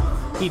 and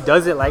he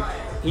does it like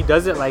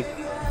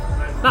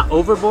not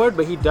overboard,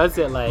 but he does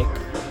it like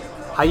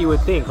how you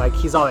would think. Like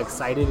he's all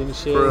excited and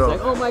shit. He's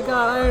like, oh my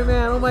god, Iron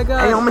Man, oh my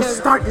god. Hey, Mr.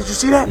 Stark, did you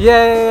see that?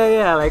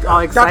 Yeah. Like all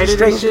excited Doctor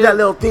Strange and shit. That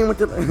little thing with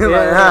the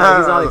yeah,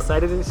 he's all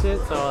excited and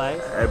shit. So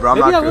like, hey, bro,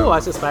 maybe I will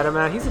watch the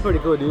Spider-Man. He's a pretty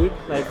cool dude,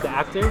 like the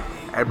actor.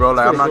 Hey, bro,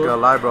 like I'm not gonna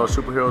lie, bro.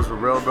 Superheroes for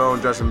real, bro.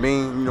 And Justin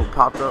Bean,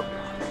 popped up.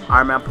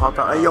 Iron Man popped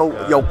up. Hey,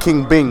 yo,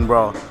 King Bing,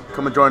 bro.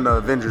 Come and join the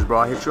Avengers, bro.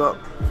 I hit you up.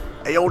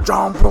 Hey, yo,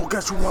 John, bro.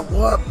 Guess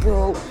what,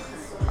 bro?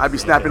 I be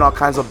snapping all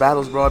kinds of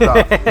battles, bro.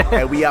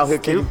 Hey, we out here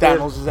kicking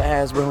Thanos'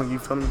 ass, bro. You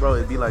feel me, bro?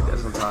 It'd be like that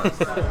sometimes.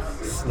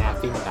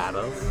 Snapping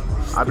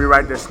battles. I be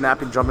right there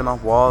snapping, jumping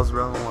off walls,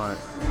 bro. Like,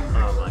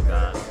 oh my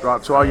god. Bro,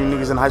 to all you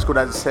niggas in high school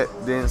that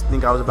didn't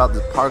think I was about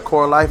this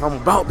parkour life,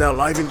 I'm about that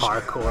life and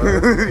parkour.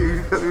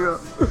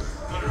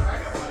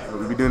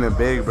 We be doing it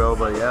big, bro.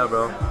 But yeah,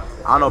 bro.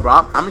 I don't know,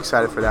 bro. I'm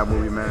excited for that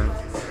movie, man.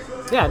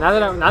 Yeah, now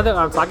that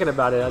I'm talking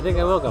about it, I think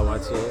I will go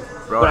watch it.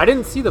 Bro. But I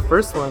didn't see the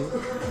first one.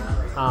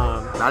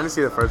 I didn't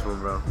see the first one,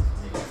 bro.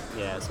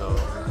 Yeah, so.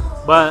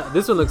 But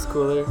this one looks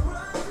cooler.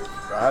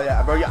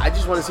 Bro, I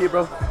just want to see it,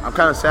 bro. I'm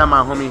kind of sad,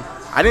 my homie.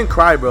 I didn't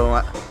cry,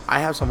 bro. I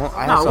have some.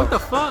 What the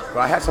fuck?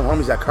 Bro, I had some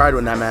homies that cried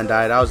when that man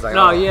died. I was like,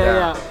 no,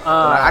 yeah.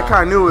 I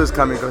kind of knew it was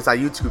coming because I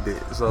YouTubed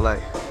it. So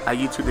like, I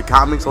YouTubed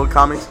the old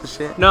comics and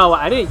shit. No,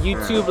 I didn't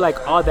YouTube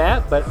like all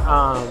that, but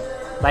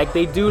like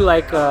they do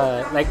like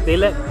they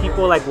let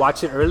people like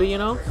watch it early,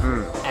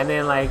 and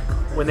then like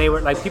when they were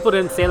like people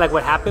didn't say like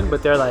what happened,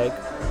 but they're like,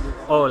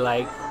 oh,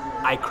 like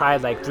I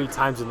cried like 3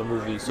 times in the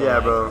movie. So, yeah,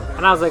 like, bro.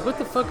 And I was like, what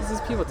the fuck is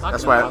this people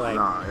talking about? Like,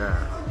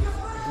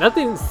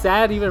 nothing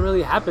sad even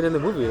really happened in the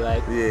movie.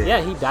 Like,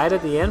 yeah, he died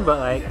at the end, but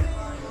like,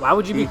 why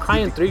would you be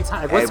crying 3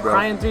 times? Like, what's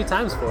crying 3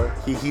 times for?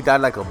 He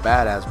died like a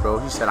badass, bro.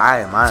 He said, "I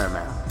am Iron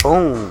Man."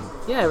 Boom.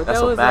 Yeah, but that's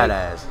that was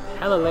badass. Like,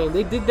 hella lame.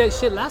 They did that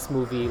shit last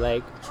movie.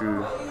 Like,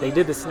 True. they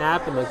did the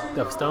snap and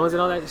the stones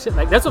and all that shit.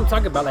 Like, that's what I'm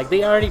talking about. Like,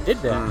 they already did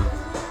that.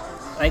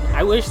 Like,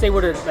 I wish they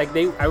would have. Like,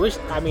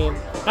 I mean,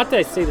 not that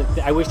I say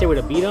that I wish they would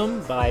have beat them,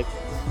 but like,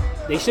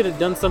 they should have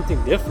done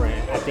something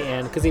different at the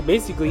end because they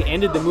basically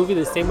ended the movie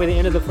the same way they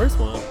ended the first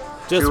one,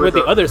 just with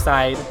the other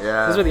side.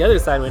 Yeah. Just with the other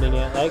side winning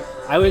it. Like,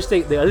 I wish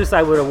the other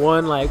side would have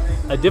won like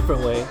a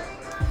different way.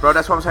 Bro,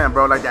 that's what I'm saying,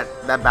 bro. Like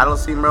that battle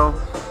scene, bro.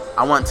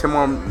 I want 10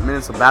 more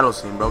minutes of battle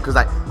scene, bro. Cause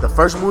like the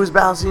first movie's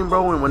battle scene,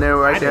 bro, when they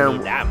were right there,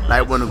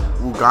 like when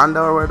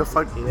Uganda or where the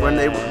fuck when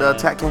the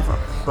attack came from,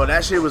 bro.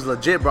 That shit was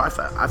legit, bro. I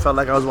felt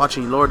like I was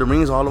watching Lord of the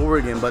Rings all over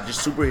again, but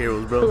just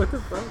superheroes, bro. What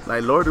the fuck?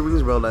 Like Lord of the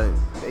Rings, bro. Like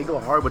they go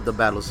hard with the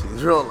battle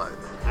scenes, bro. Like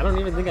I don't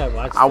even think I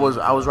watched. I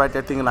was right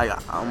there thinking like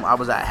I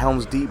was at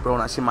Helm's Deep, bro,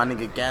 and I see my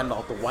nigga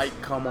Gandalf the White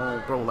come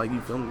on, bro. Like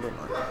you feel me, bro?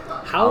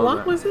 Like, how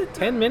long was it?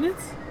 10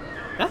 minutes?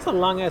 That's a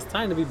long ass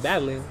time to be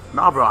battling.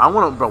 Nah, bro. I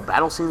want to, bro,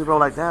 battle scenes, bro,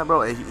 like that,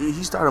 bro.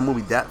 He started a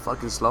movie that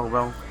fucking slow,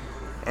 bro.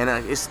 And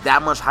it's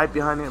that much hype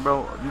behind it,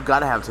 bro. You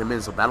gotta have 10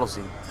 minutes of battle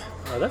scene.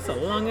 Oh, that's a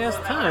long ass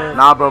time.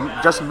 Nah, bro.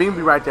 Justin Bieber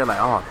be right there like,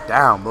 oh,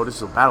 damn, bro. This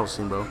is a battle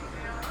scene, bro.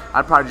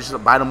 I'd probably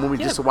just buy the movie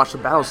just to watch the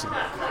battle scene.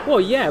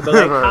 Well, yeah, but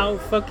like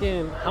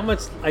how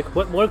much, like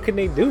what more can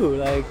they do?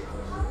 Like,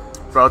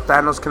 bro,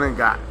 Thanos couldn't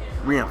got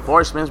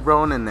reinforcements,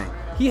 bro, and then they...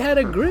 He had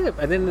a grip,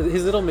 and then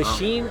his little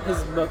machine,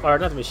 or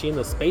not the machine,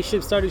 the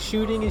spaceship started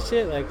shooting and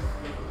shit. Like,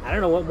 I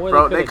don't know what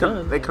more they could have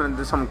done. They couldn't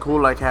do something cool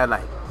like had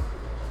like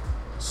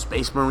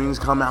Space Marines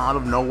come out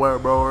of nowhere,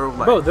 bro. Or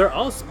like, bro, they're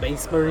all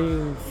Space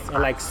Marines or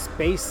like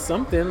space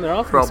something. They're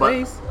all from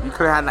space. But you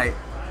could have had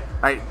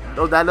like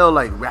that little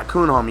like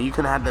raccoon homie. You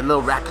could have had the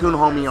little raccoon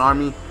homie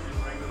army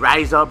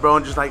rise up, bro,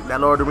 and just like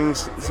that Lord of the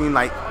Rings scene,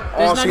 like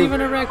there's not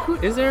even a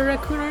raccoon. Is there a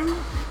raccoon army?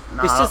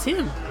 Nah, it's just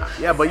him.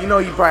 Yeah, but you know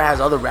he probably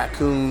has other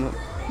raccoon.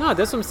 No,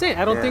 that's what I'm saying.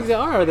 I don't think there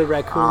are other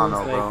raccoons. I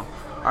don't know, bro.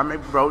 Or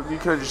maybe, bro, you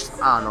could just,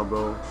 I don't know,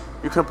 bro.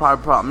 You could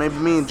probably maybe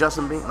me and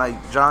Justin being,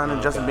 like, John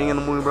and Justin being in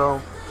the movie,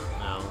 bro.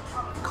 No.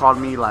 Called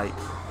me, like,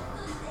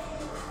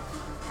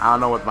 I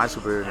don't know what my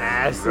superhero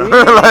name is, bro.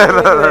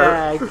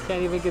 Yeah, I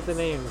can't even get the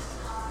names.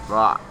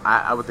 Bro,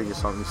 I would think it's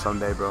something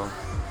someday, bro.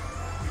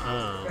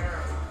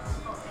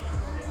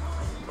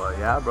 But,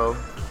 yeah, bro.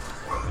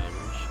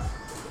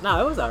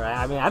 No, it was alright.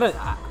 I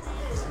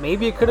mean,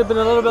 maybe it could have been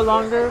a little bit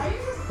longer.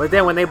 But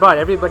then when they brought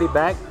everybody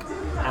back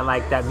and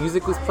like that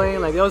music was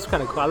playing, like it was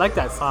kind of cool. I like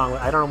that song.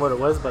 I don't know what it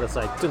was, but it's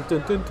like dun,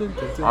 dun, dun, dun,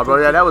 dun, dun, oh,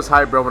 bro, yeah, that was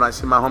hype, bro. When I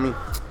see my homie,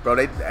 bro,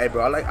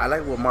 bro, I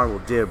like what Marvel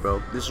did,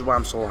 bro. This is why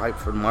I'm so hyped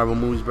for the Marvel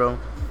movies, bro.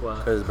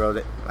 Because, bro,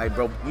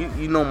 bro,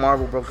 you know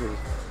Marvel, bro. Cause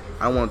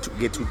I don't want to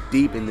get too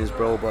deep in this,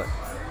 bro, but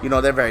you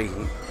know they're very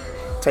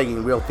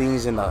taking real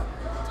things into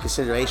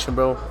consideration,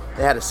 bro.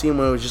 They had a scene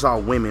where it was just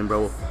all women,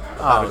 bro,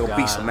 about to go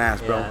beat some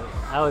ass, bro.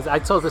 Yeah. I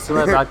told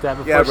Priscilla about that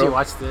before she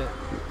watched it.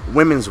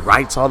 Women's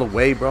rights all the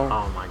way, bro.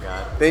 Oh my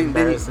god.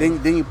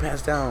 Then you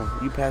pass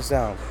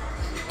down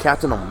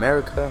Captain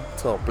America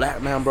to a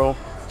black man, bro.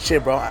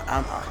 Shit, bro.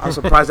 I'm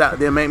surprised that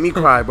didn't make me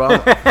cry, bro.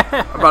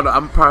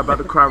 I'm probably about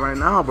to cry right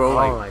now, bro.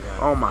 Like, oh my god.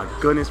 Oh my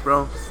goodness,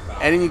 bro.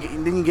 And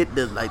then you get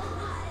the like,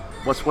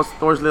 what's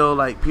Thor's little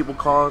like people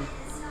called?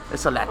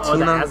 It's a Latina. Oh,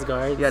 the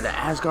Asgard. Yeah, the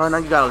Asgard. Now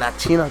you got a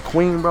Latina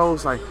queen, bro.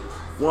 It's like,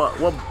 what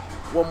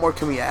more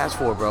can we ask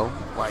for, bro?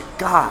 Like,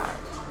 God.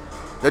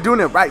 They're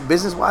doing it right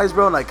business-wise,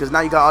 bro. Like, cause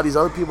now you got all these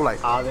other people. Like,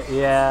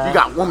 yeah, you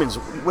got women's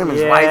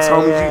rights,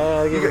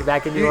 homies. Yeah,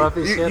 backing you up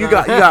and shit. You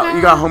got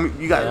homie.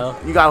 You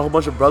got a whole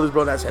bunch of brothers,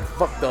 bro. That said,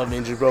 "Fuck the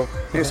Avengers, bro."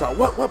 And it's like,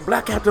 what?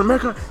 Black Captain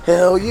America?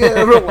 Hell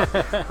yeah,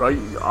 bro.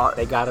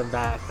 They got him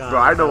back, bro.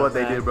 I know what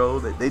they did, bro.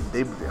 They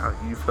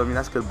you feel me?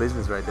 That's good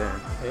business right there.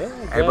 Yeah.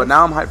 Hey, but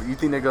now I'm hyped. You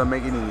think they're gonna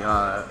make any?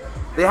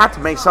 They have to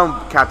make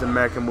some Captain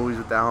America movies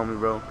with that homie,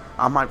 bro.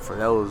 I'm hyped for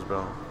those,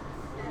 bro.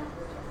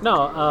 No,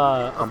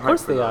 of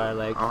course they are.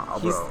 Like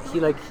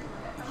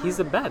he's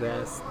a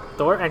badass.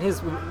 Thor and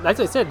his, like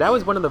I said, that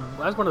was one of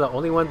the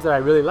only ones that I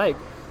really liked.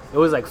 It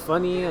was like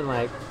funny and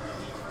like,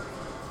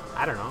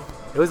 I don't know.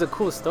 It was a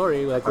cool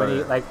story. Like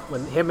when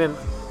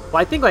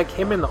I think like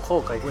him and the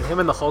Hulk, like when him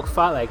and the Hulk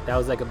fought, like that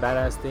was like a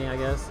badass thing, I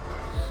guess.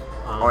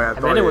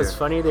 And then it was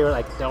funny. They were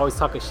like they're always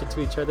talking shit to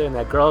each other, and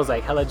that girl's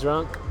like hella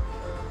drunk.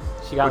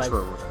 She got Which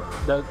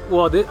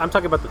one? I'm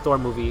talking about the Thor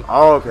movie.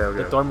 Oh, okay.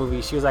 The Thor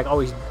movie. She was like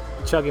always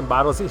chugging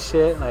bottles and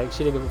shit. Like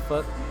she didn't give a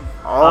fuck.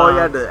 Oh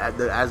yeah,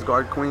 the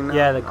Asgard queen. Now?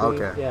 Yeah, the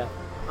queen. Okay. Yeah.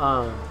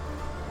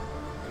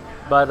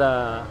 But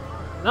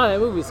no, that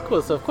movie's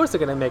cool. So of course they're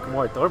gonna make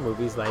more Thor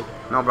movies. Like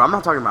no, bro, I'm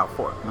not talking about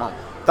Thor. No.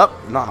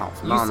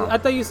 I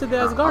thought you said the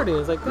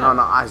Asgardians like that.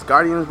 No,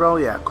 Asgardians, bro.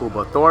 Yeah, cool.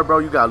 But Thor, bro,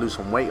 you gotta lose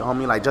some weight,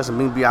 homie. Like Justin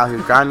Bieber be out here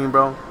grinding,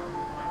 bro.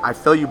 I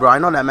feel you, bro. I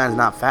know that man's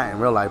not fat in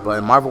real life, but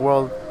in Marvel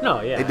world, no,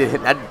 yeah,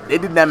 they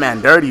did that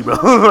man dirty, bro.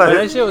 But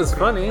that shit was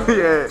funny.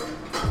 Yeah.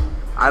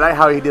 I like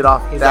how he did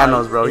off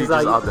Thanos, bro. He's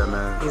just out there,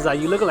 man. He's like,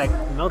 you look like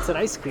melted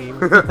ice cream.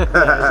 Yeah,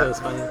 that shit was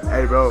funny.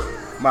 Hey, bro,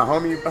 my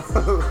homie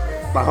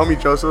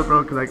Joseph,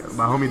 bro, cause like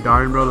my homie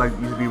Darren, bro, like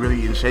used to be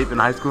really in shape in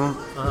high school.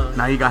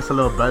 Now he got a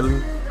little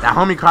belly. that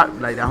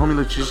homie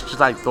looks just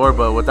like Thor,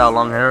 but without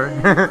long hair.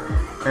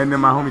 And then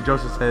my homie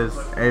Joseph says,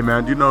 "Hey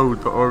man, do you know who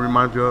Thor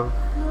reminds you of?"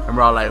 And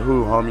we're all like,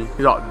 "Who, homie?"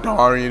 He's all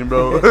Darian,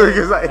 bro.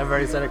 He's like, I've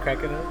already started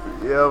cracking up.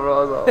 yeah, bro.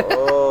 I was like,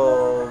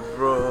 oh,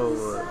 bro.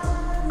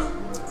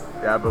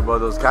 Yeah, but bro,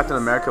 those Captain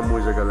America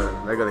movies they're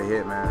gonna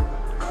hit, man.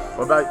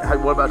 What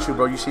about you,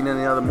 bro? You seen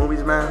any other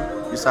movies,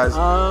 man? Besides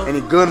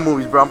any good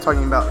movies, bro? I'm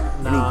talking about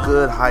any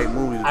good hype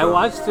movies, bro. I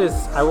watched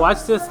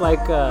this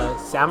like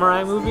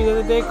samurai movie the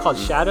other day called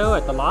Shadow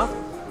at the Loft,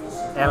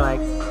 and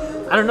like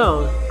I don't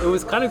know, it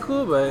was kind of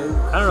cool, but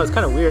I don't know, it's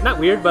kind of weird. Not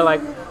weird, but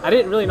like I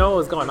didn't really know what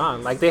was going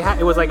on. Like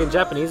it was like in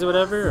Japanese or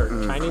whatever,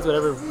 or Chinese,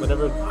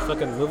 whatever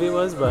fucking movie it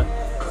was, but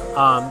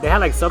they had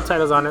like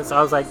subtitles on it, so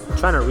I was like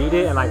trying to read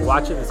it and like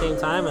watch it at the same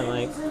time, and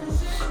like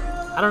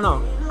I don't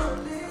know.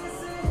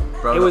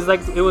 Bro,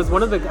 it was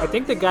one of the, I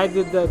think the guy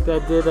did that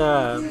did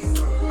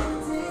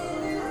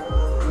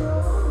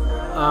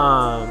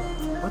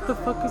what the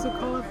fuck is it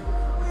called?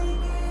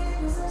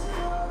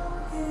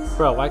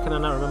 Bro, why can I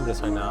not remember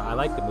this right now? I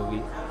like the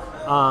movie.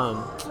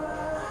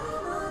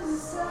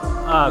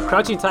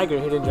 Crouching Tiger,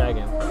 Hidden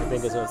Dragon, I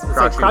think is what it's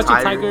like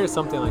Crouching Tiger,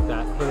 something like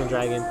that, Hidden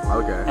Dragon.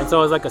 Okay. And so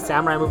it was like a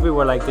samurai movie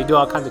where like they do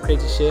all kinds of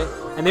crazy shit,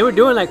 and they were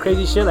doing like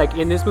crazy shit like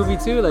in this movie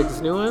too, like this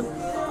new one.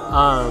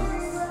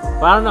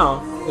 But I don't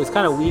know. It was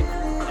kind of weak.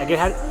 Like it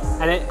had,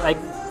 and it like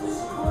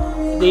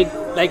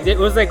it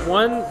was like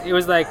it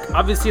was like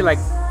obviously like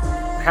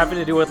having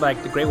to do with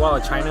like the Great Wall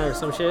of China or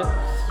some shit,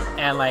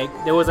 and like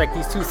there was like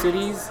these two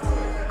cities,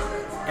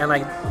 and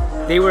like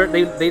they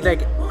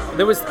like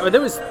there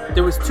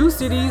was two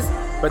cities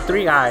but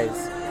three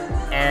guys,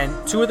 and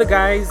two of the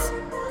guys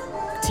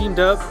teamed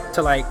up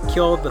to like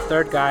kill the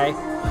third guy,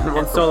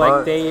 and so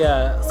like they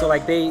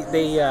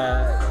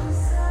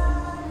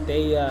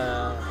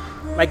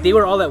like they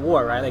were all at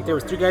war, right? Like there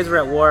was three guys who were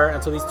at war,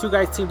 and so these two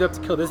guys teamed up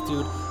to kill this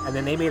dude, and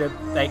then they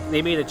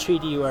made a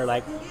treaty where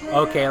like,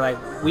 okay, like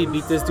we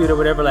beat this dude or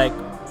whatever, like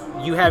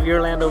you have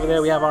your land over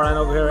there, we have our land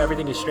over here,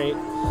 everything is straight.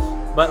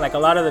 But like a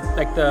lot of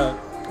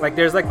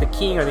there's like the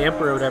king or the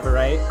emperor or whatever,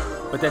 right?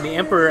 But then the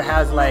emperor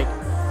has like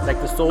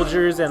the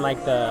soldiers and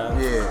like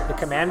the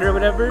commander or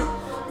whatever,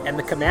 and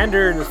the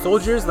commander and the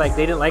soldiers like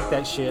they didn't like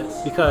that shit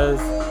because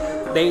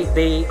they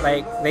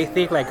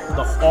think like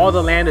all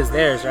the land is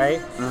theirs, right?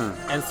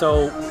 And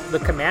so the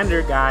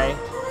commander guy,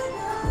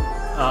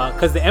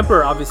 because the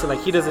emperor obviously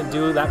like he doesn't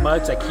do that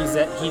much, like he's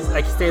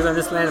like he stays on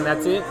this land and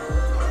that's it.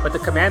 But the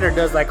commander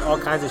does like all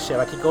kinds of shit,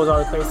 like he goes all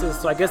the places.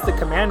 So I guess the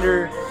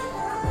commander,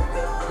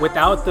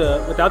 without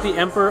the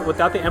emperor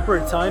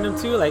telling him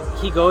to, like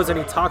he goes and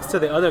he talks to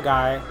the other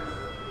guy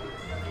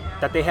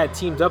that they had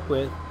teamed up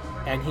with,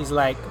 and he's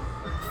like,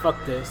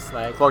 fuck this,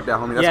 like fuck that,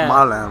 homie, that's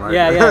my land, right?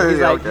 Yeah. He's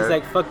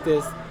like fuck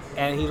this,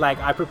 and he like,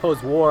 I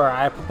propose war,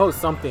 I propose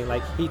something,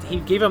 like he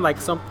gave him like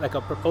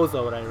a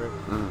proposal or whatever.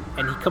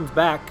 And he comes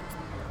back,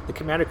 the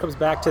commander comes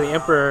back to the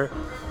emperor,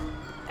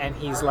 and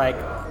he's like,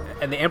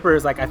 and the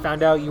emperor's like, I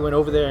found out you went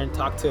over there and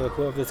talked to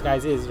whoever this guy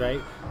is,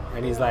 right?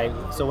 And he's like,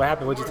 so what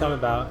happened? What'd you tell him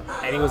about?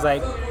 And he was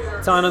like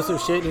telling him some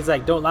shit, and he's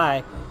like, don't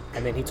lie.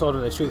 And then he told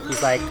him the truth.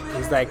 He's like,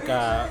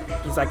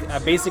 I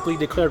basically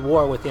declared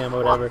war with him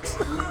or whatever.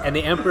 And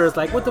the emperor's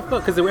like, what the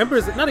fuck? Because the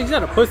emperor's he's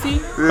not a pussy,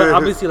 but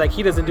obviously like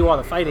he doesn't do all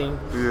the fighting.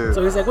 Yeah.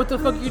 So he's like, what the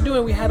fuck are you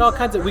doing? We had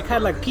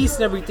like peace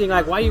and everything.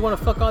 Like, why you want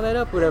to fuck all that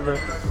up, whatever?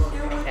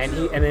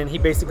 And then he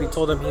basically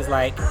told him, he's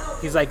like,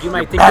 you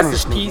might think this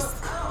is peace.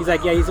 He's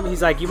like, yeah,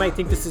 he's like, you might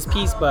think this is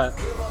peace, but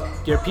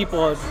the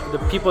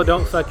people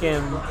don't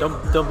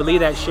believe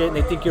that shit, and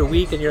they think you're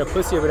weak and you're a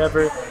pussy or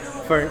whatever.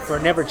 For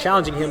never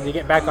challenging him to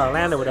get back our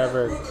land or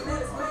whatever.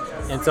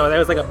 And so there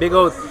was like a big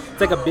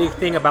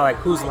thing about like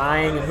who's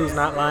lying and who's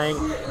not lying,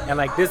 and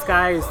like this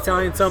guy is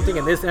telling something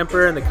and this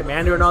emperor and the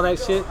commander and all that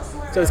shit.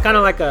 So it's kind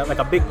of like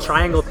a big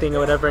triangle thing or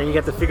whatever, and you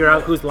get to figure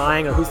out who's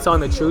lying or who's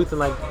telling the truth,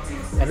 and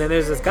then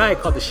there's this guy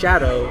called the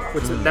Shadow,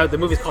 which the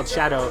movie's called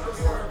Shadow.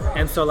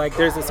 And so like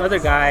there's this other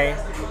guy,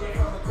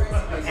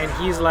 and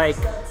he's like,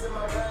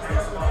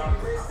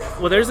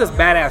 well, there's this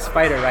badass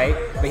fighter, right?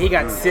 But he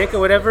got sick or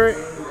whatever,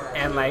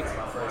 and like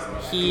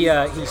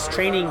he's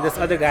training this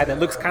other guy that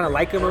looks kind of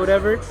like him or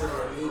whatever,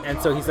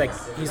 and so he's like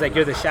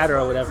you're the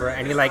Shadow or whatever,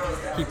 and he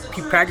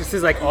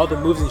practices like all the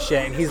moves and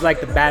shit, and he's like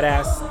the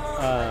badass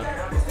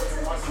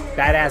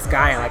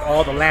guy and like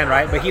all the land,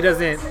 right? But he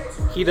doesn't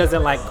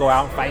like go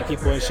out and fight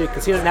people and shit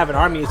because he doesn't have an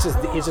army. It's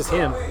just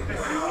him.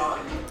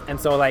 And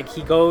so like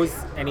he goes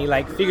and he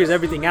like figures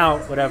everything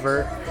out,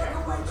 whatever,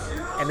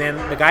 and then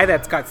the guy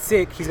that's got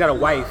sick, he's got a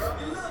wife.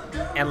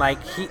 And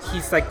like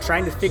he's like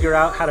trying to figure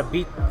out how to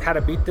beat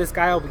this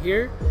guy over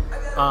here,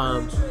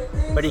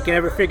 but he can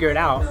never figure it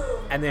out.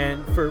 And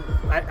then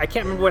I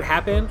can't remember what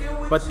happened,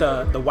 but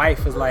the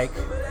wife is like,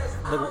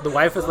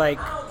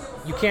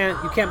 you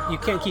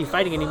can't keep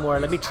fighting anymore.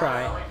 Let me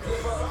try.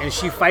 And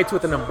she fights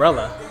with an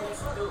umbrella.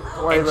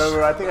 Wait,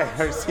 remember? I think I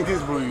heard seen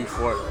this movie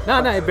before.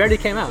 No, it barely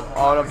came out.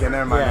 Oh, okay,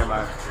 never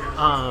mind.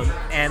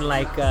 And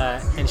like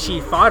and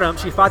she fought him.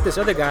 She fought this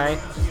other guy,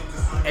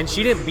 and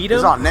she didn't beat him.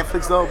 It's on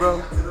Netflix though,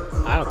 bro.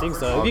 I don't think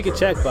so. If you could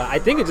check, but I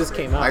think it just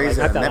came out. Like, is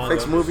it not a that long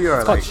Netflix ago. movie or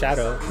it's called like-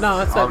 Shadow? No,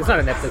 it's not. It's not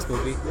a Netflix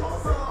movie. Okay.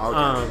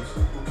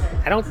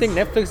 I don't think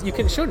Netflix. You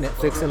can show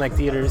Netflix in like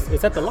theaters.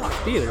 It's at the Loft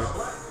Theater.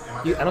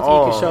 I don't think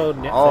you can show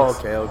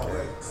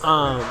Netflix.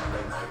 Oh, okay.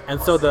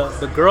 And so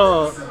the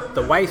girl,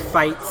 the wife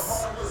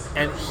fights,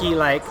 and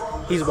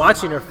he's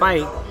watching her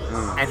fight,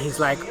 and he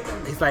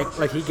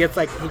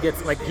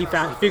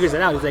figures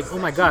it out. He's like, oh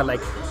my god,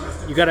 like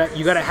you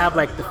gotta have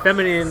like the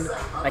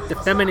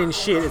feminine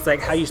shit. It's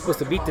like how you're supposed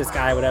to beat this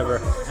guy, whatever.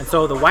 And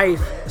so the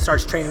wife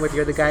starts training with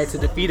the other guy to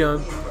defeat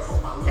him,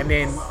 and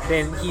then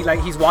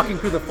he's walking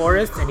through the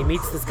forest and he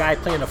meets this guy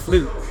playing a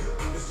flute.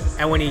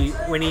 And when he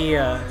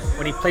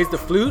plays the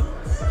flute,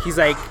 he's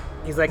like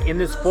in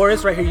this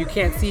forest right here you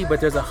can't see, but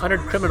there's 100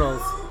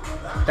 criminals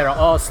that are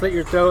all slit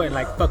your throat and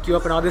like fuck you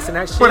up and all this and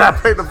that shit. When I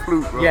play the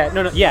flute, bro. Yeah,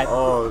 no, yeah.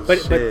 Oh,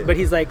 but shit. But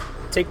he's like,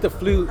 take the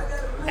flute,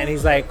 and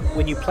he's like,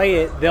 when you play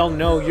it, they'll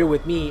know you're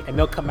with me and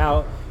they'll come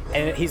out.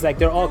 And he's like,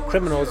 they're all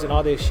criminals and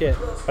all this shit,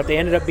 but they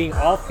ended up being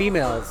all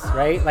females,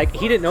 right? Like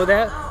he didn't know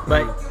that,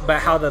 but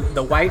how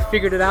the wife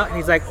figured it out, and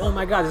he's like, oh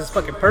my god, this is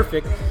fucking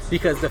perfect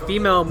because the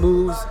female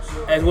moves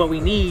is what we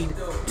need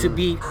to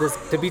beat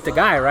the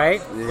guy,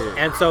 right? Yeah.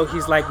 And so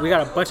he's like, we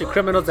got a bunch of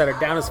criminals that are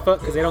down as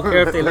fuck because they don't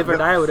care if they live or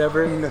die or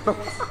whatever. No.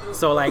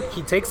 So like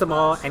he takes them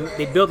all and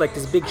they build like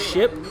this big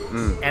ship,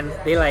 and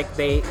they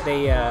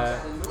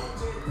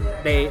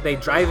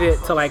drive it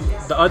to like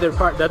the other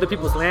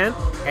people's land,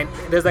 and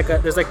there's like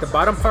the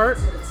bottom part,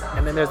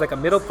 and then there's like a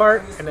middle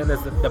part, and then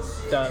there's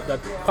the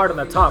part on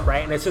the top,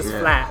 right? And it's just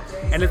flat,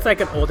 and it's like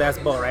an old ass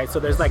boat, right?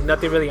 So there's like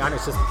nothing really on it.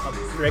 It's just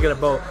a regular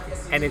boat,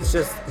 and it's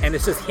just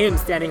him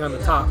standing on the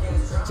top,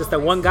 just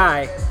that one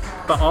guy.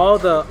 But all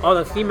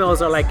the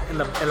females are like in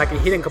like a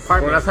hidden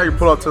compartment. Well, that's how you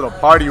pull up to the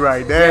party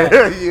right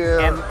there.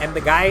 Yeah. And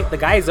the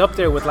guy's up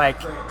there with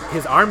like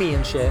his army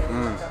and shit,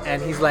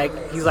 and he's like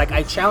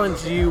I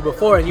challenged you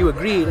before and you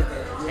agreed,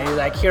 and he's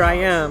like, here I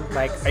am,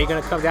 like, are you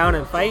gonna come down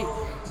and fight?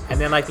 And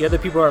then like the other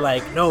people are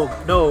like, no,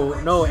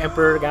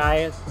 emperor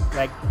guy,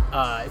 like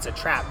it's a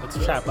trap,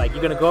 like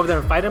you're gonna go over there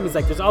and fight him? He's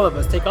like, there's all of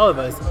us, take all of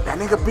us. That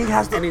nigga Pete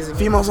has And he's- the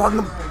females in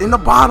the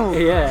bottle.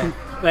 Yeah.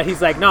 But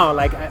he's like, no,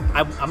 like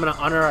I'm gonna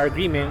honor our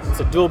agreement. It's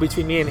a duel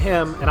between me and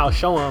him, and I'll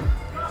show him.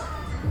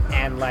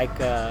 And like,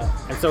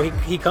 and so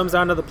he comes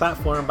onto the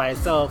platform by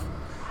himself,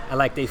 and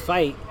like they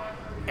fight,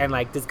 and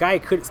like this guy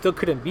still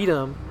couldn't beat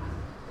him.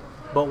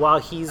 But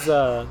while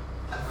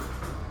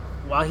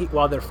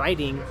they're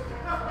fighting,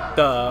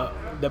 the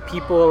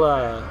people,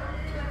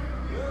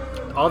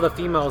 all the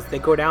females, they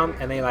go down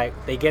and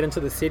they get into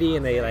the city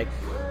and they like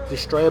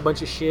destroy a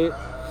bunch of shit,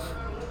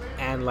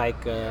 and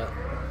like.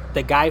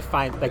 The guy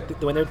finds, like,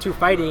 when they're two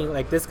fighting,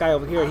 like, this guy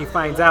over here, he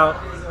finds out,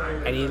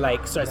 and he,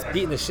 like, starts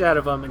beating the shit out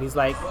of him, and he's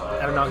like,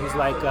 I don't know, he's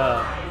like,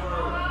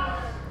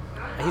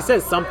 he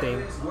says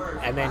something,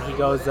 and then he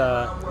goes,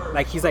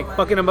 like, he's, like,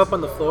 fucking him up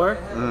on the floor,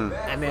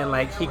 and then,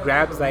 like, he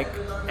grabs, like,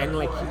 and,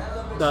 like,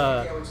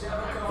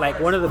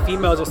 one of the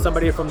females or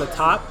somebody from the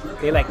top,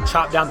 they, like,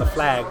 chop down the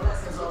flag,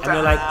 and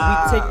they're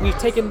like, we've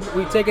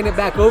taken it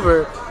back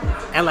over.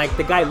 And like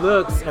the guy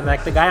looks, and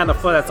like the guy on the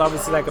floor that's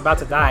obviously like about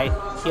to die,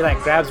 he like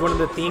grabs one of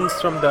the things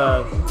from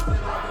the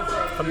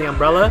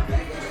umbrella,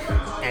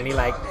 and he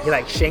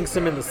shanks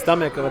him in the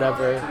stomach or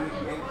whatever.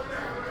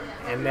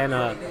 And then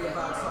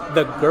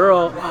the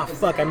girl, oh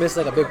fuck, I missed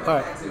like a big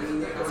part.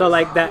 So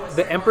like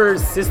the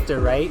emperor's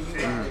sister, right?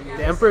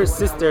 The emperor's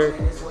sister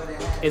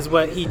is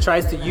what he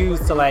tries to use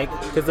to like,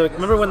 because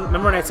remember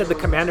when I said the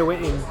commander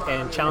went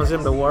and challenged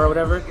him to war or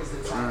whatever.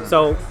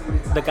 So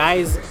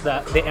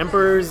the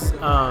emperor's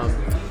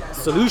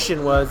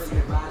solution was,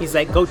 he's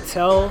like, go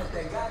tell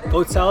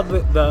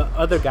the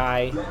other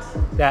guy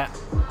that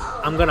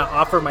I'm gonna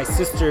offer my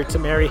sister to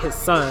marry his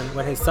son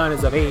when his son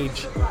is of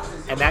age,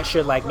 and that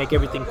should like make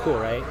everything cool,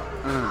 right?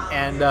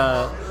 And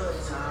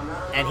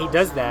he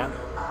does that,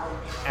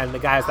 and the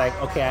guy's like,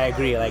 okay, I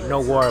agree, like no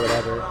war or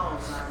whatever.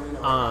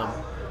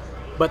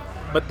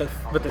 But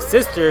the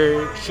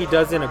sister, she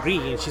doesn't agree,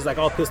 and she's like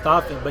all pissed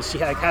off, but she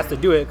like has to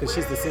do it because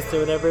she's the sister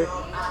or whatever.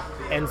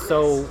 And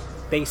so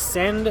they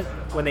send,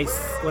 when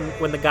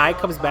the guy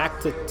comes back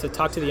to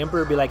talk to the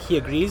emperor, be like he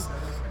agrees,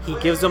 he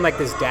gives him like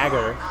this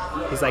dagger.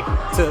 He's like,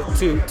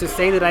 to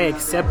say that I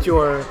accept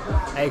your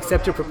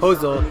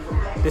proposal,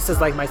 this is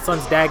like my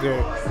son's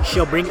dagger.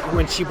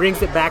 When she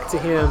brings it back to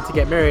him to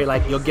get married,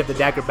 like you'll give the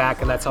dagger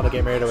back, and that's how they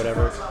get married or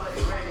whatever.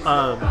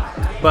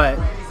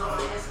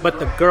 But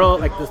the girl,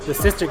 like the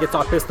sister, gets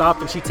all pissed off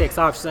and she takes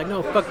off. She's like,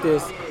 no, fuck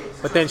this.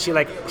 But then she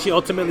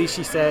ultimately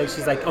says,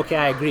 she's like, okay,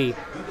 I agree.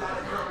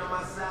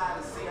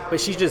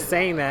 But she's just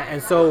saying that.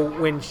 And so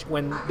when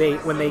they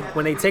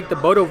take the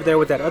boat over there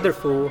with that other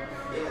fool,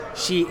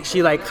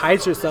 she like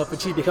hides herself and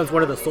she becomes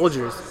one of the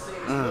soldiers.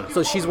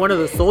 So she's one of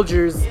the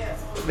soldiers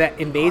that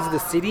invades the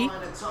city.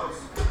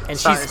 And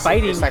she's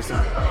fighting. It's like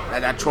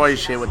that Troy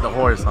shit with the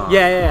horse, huh?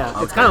 Yeah.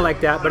 Okay. It's kind of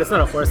like that, but it's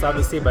not a horse,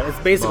 obviously. But it's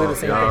basically the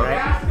same thing,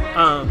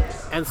 right?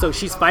 And so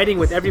she's fighting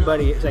with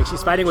everybody. Like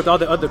she's fighting with all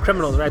the other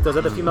criminals, right? Those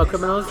other female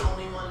criminals,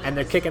 and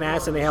they're kicking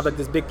ass, and they have like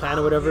this big plan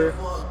or whatever.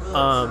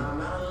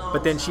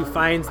 But then she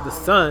finds the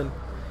son,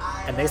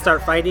 and they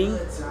start fighting,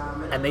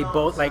 and they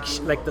both like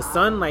the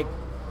son like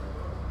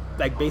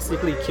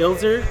basically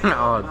kills her.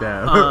 Oh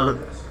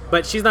damn.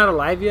 But she's not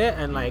alive yet,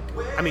 and like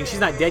I mean she's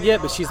not dead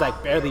yet, but she's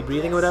like barely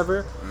breathing or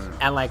whatever.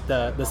 And like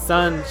the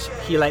son,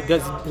 he like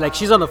goes like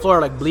she's on the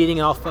floor like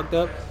bleeding all fucked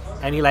up,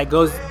 and he like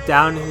goes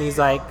down and he's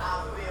like.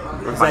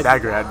 Where's my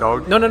dagger at,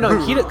 dog? No,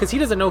 because he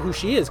doesn't know who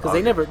she is, because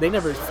they never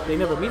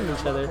meet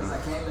each other,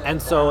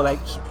 and so like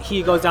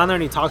he goes down there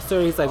and he talks to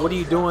her. He's like, "What are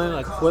you doing?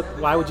 Like,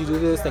 why would you do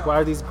this? Like, why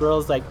are these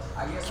girls like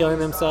killing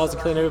themselves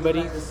and killing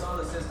everybody?"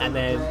 And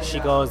then she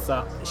goes,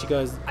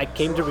 "I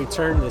came to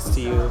return this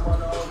to you,"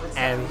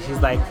 and he's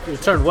like,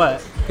 "Return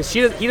what?" Because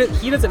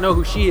he doesn't know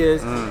who she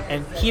is,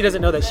 and he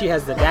doesn't know that she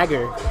has the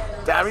dagger.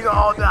 Damn, he's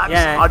all that.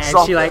 Yeah,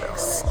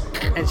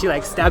 and she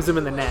like stabs him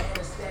in the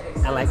neck,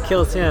 and like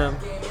kills him.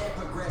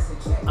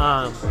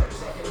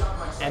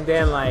 And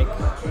then like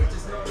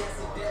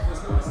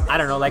I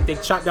don't know, like they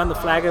chop down the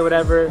flag or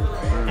whatever,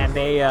 and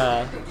they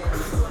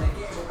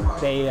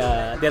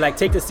like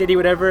take the city,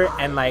 whatever,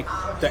 and like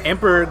the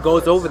emperor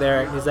goes over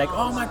there and he's like,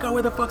 "Oh my god,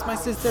 where the fuck's my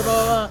sister?" Blah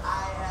blah blah.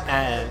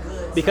 And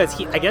because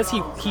I guess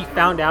he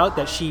found out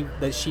that she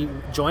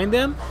joined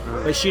them,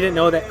 but he didn't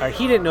know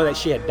that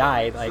she had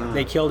died. Like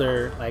they killed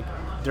her like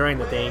during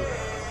the thing,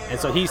 and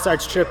so he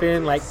starts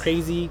tripping like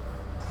crazy,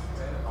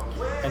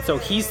 and so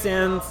he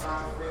sends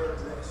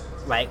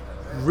like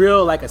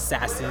real like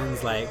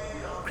assassins, like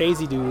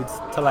crazy dudes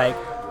to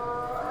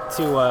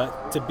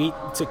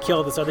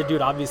kill this other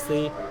dude,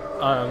 obviously,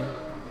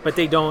 but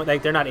they don't,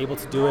 like they're not able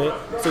to do it.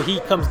 So he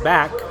comes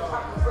back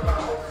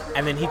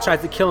and then he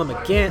tries to kill him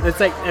again. It's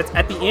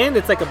at the end,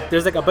 it's like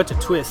there's like a bunch of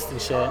twists and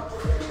shit,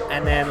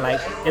 and then like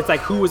it's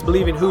like who was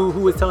believing who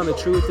was telling the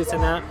truth, this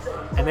and that.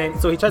 And then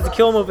so he tries to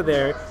kill him over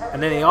there,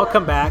 and then they all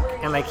come back,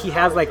 and like he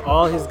has like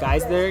all his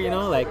guys there, you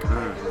know, like.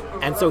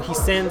 And so he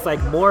sends like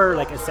more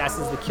like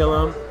assassins to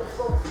kill him,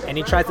 and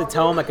he tries to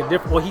tell him like a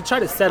different. Well, he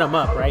tried to set him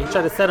up, right? He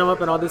tried to set him up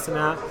and all this and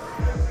that.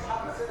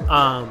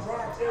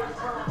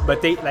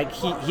 But they like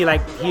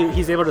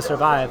he's able to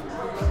survive,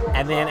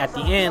 and then at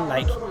the end,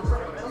 like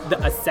the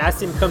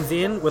assassin comes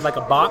in with like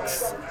a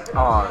box,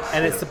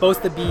 and it's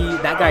supposed to be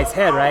that guy's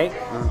head, right?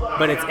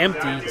 But it's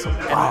empty.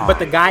 But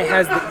the guy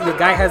has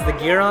the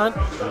gear on,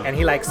 and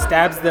he like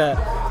stabs the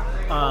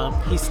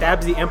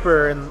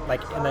emperor in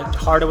the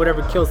heart or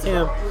whatever, kills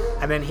him,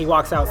 and then he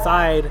walks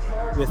outside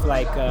with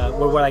like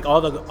where like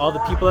all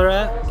the people are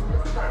at,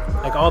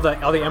 like all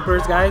the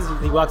emperor's guys.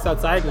 He walks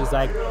outside and he's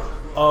like,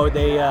 "Oh,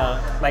 they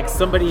like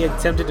somebody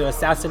attempted to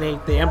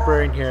assassinate the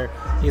emperor in here."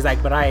 He's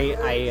like, "But I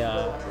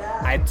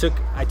took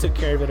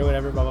care of it or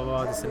whatever, blah blah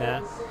blah, this and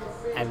that."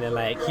 And then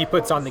like he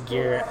puts on the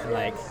gear and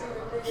like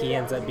he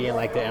ends up being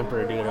like the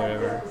emperor dude or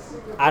whatever.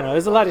 I don't know.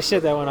 There's a lot of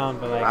shit that went on,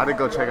 but like I had to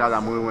go check out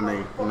that movie when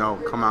they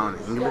come out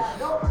in English.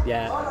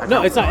 Yeah.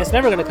 No, it's not. It's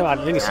never gonna come out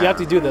in English. Yeah. You have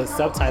to do the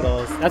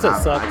subtitles. That's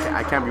what sucks.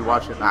 I can't be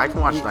watching. I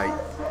can watch like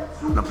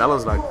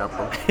novellas like that,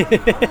 bro.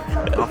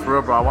 No, for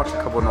real, bro. I watched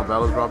a couple of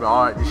novellas, bro. But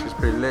alright, this shit's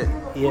pretty lit.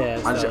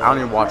 Yeah. I don't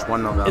even watch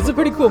one novella. It's a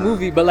pretty cool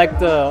movie, but like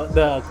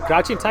the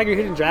Crouching Tiger,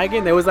 Hidden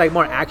Dragon, there was like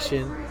more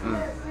action.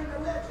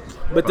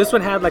 But this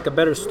one had like a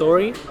better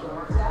story.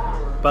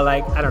 But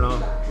like I don't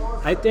know.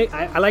 I think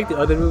I like the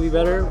other movie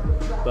better,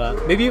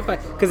 but maybe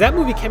because that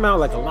movie came out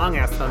like a long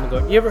ass time ago.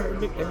 Have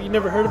you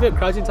never heard of it,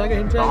 Crouching Tiger,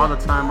 Hidden Dragon? All the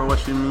time, bro.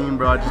 What you mean,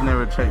 bro? I just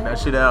never checked that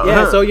shit out.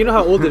 Yeah, so you know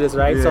how old it is,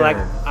 right? Yeah. So like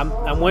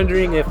I'm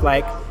wondering if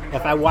I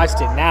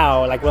watched it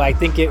now, like will I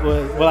think it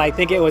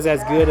was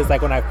as good as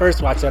like when I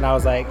first watched it and I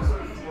was like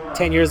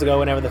 10 years ago,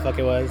 whenever the fuck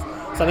it was.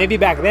 So maybe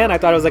back then I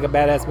thought it was like a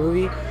badass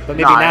movie, but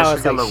maybe now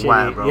it's like shitty.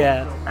 Whack, bro.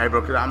 Yeah. Hey, bro,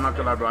 cause I'm not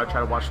gonna lie, bro. I try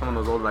to watch some of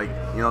those old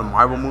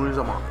Marvel movies.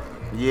 I'm like,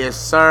 yes,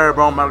 sir,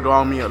 bro. I'm about to go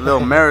on me a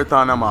little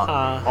marathon. I'm like,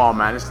 oh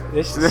man, this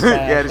is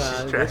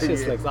trash.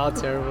 This shit looks all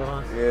terrible.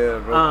 Huh? Yeah,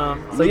 bro.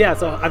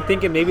 So I'm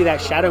thinking maybe that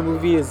Shadow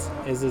movie is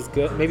as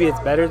good. Maybe it's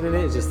better than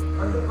it. It's just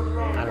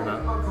I don't know.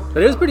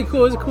 But it was pretty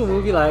cool. It was a cool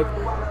movie. Like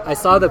I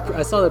saw the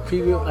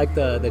preview, like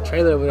the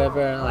trailer or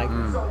whatever. And like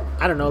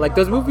I don't know. Like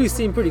those movies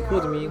seem pretty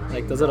cool to me.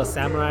 Like those little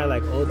samurai,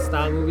 like old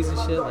style movies and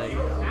shit. Like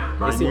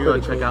bro, you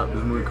gotta check out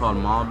this movie called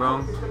Ma,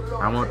 bro.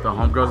 I went the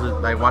homegirls to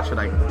like watch it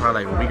like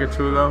probably like a week or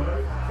two ago.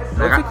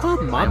 What's it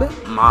called?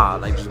 Ma,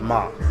 like just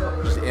Ma.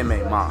 Just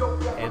M-A, Ma.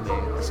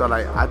 M-A. So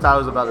like I thought it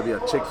was about to be a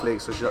chick flick,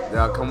 so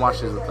they'll come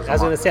watch this with us. I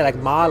was gonna say like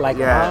Ma, like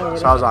yeah. Ma.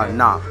 So I was like,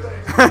 nah.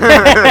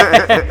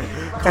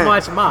 Come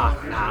watch Ma.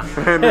 Nah.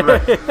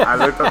 I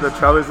looked up the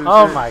trailers and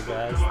oh shit. my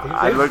god.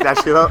 I looked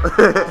that shit up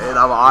and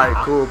I'm like,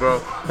 alright, cool,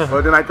 bro.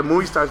 But then like the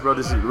movie starts, bro.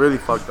 This is really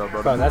fucked up,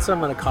 bro. Bro, that's what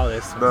I'm gonna call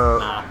this.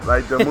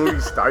 Like the movie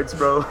starts,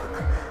 bro.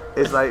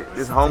 It's like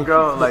this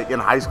homegirl, like in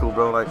high school,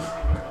 bro. Like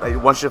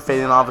once you're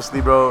fading, obviously,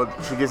 bro.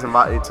 She gets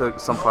invited to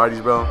some parties,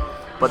 bro.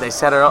 But they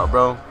set her up,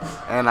 bro.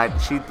 And like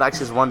she likes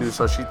this one dude,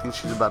 so she thinks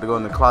she's about to go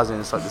in the closet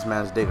and suck this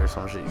man's dick or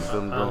some shit. You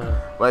feel me, bro?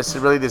 But it's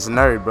really this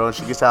nerd, bro. And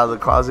she gets out of the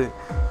closet,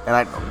 and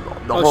like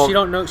the whole. She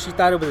don't know. She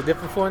thought it was a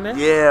different phone then.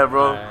 Yeah,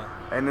 bro.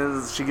 And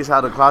then she gets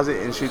out of the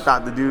closet, and she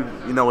thought the dude,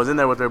 was in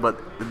there with her, but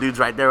the dude's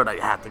right there with like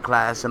half the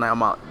class, and like,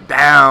 I'm like,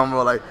 damn,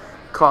 bro, like.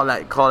 call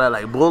that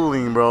like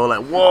bullying, bro.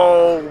 Like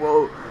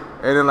whoa.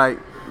 And then like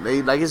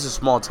they like it's a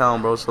small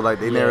town, bro. So like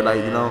they never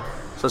like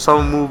So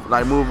someone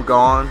move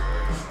gone.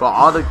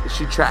 But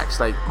she tracks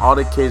like all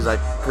the kids like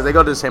because they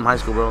go to the same high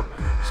school, bro.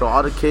 So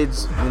all the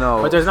kids,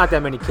 But there's not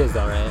that many kids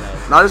though, right?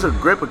 Like, now there's a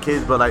grip of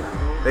kids, but like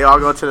they all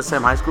go to the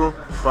same high school.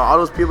 But all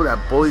those people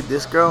that bullied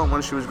this girl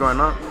when she was growing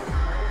up,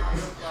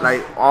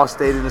 like all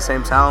stayed in the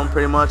same town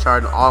pretty much,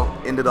 or all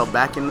ended up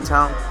back in the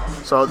town.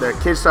 So their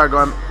kids started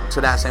going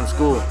to that same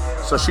school.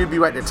 So she'd be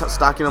right there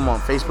stalking them on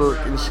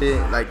Facebook and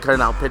shit, like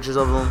cutting out pictures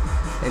of them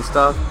and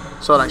stuff.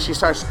 So like she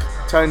starts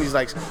telling these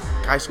like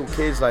high school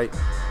kids like,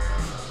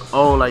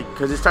 oh like,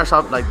 cause it starts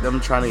off like them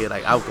trying to get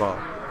like alcohol,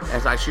 and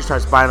it's like she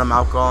starts buying them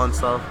alcohol and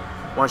stuff.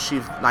 Once she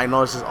like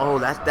notices, oh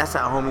that's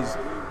that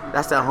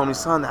homie's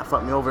son that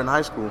fucked me over in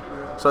high school.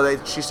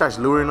 So she starts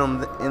luring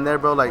them in there,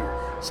 bro. Like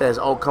says,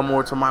 oh come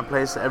over to my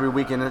place every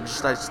weekend, and just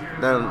starts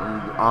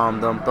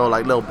them throw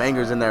like little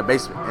bangers in her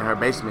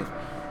basement.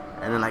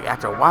 And then like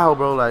after a while,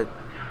 bro, like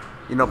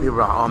people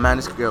are like, oh man,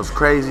 this girl's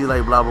crazy,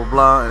 like blah blah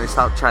blah, and they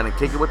stop trying to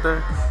kick it with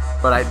her.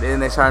 But like then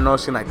they start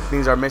noticing like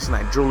things are missing,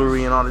 like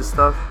jewelry and all this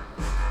stuff.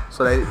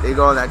 So they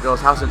go in that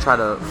girl's house and try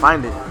to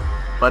find it,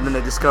 but then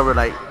they discover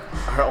like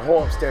her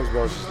whole upstairs,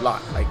 bro, is just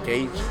locked, like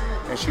caged,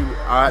 and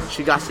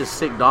she got this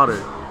sick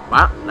daughter.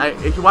 Like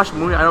if you watch the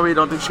movie, I really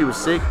don't think she was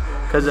sick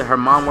because her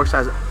mom works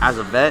as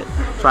a vet.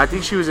 So I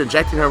think she was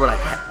injecting her with like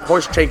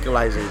horse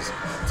tranquilizers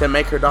to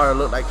make her daughter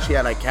look like she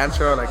had like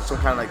cancer or like some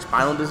kind of like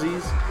spinal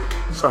disease.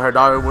 So her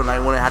daughter wouldn't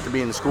have to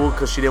be in school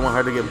because she didn't want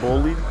her to get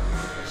bullied.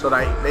 So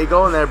like they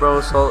go in there,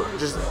 bro. So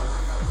just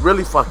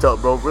really fucked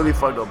up, bro. Really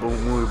fucked up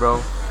movie,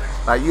 bro.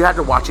 Like you have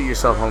to watch it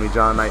yourself, homie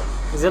John. Like,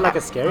 is it like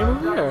a scary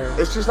movie or?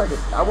 It's just like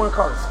I wouldn't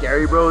call it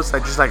scary, bro. It's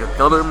like just like a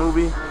thriller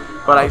movie.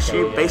 But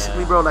like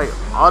basically, bro, like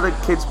all the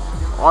kids'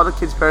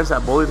 parents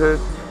that bullied her,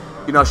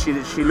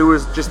 she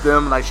lures just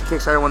them. Like she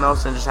kicks everyone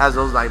else and just has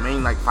those like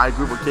main like 5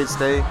 group of kids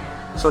stay.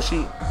 So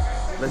she,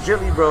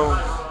 legitly, bro,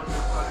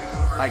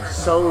 like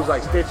sews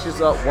like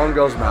stitches up one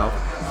girl's mouth.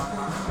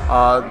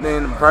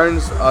 Then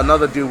burns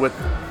another dude with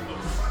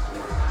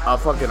a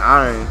fucking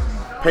iron.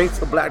 Paints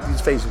the black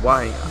dude's face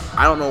white.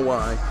 I don't know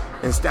why.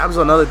 And stabs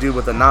another dude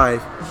with a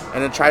knife.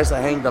 And then tries to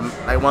hang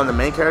one of the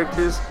main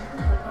characters.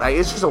 Like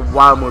it's just a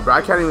wild movie, bro.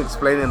 I can't even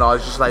explain it all.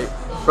 It's just like,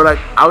 bro, like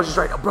I was just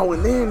like, bro,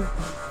 and then,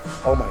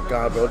 oh my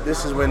god, bro,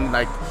 this is when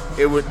like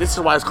this is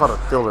why it's called a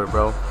thriller,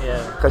 bro.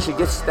 Yeah. Cause she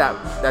gets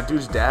that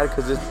dude's dad,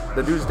 cause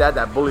the dude's dad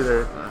that bullied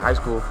her in high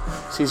school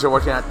sees her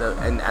working at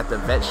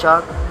the vet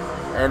shop,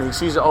 and he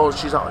sees her. Oh,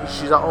 she's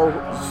like,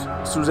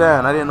 oh,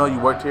 Suzanne, I didn't know you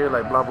worked here.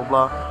 Like blah blah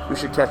blah. We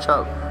should catch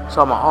up.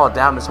 So I'm like, oh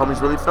damn, this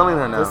homie's really feeling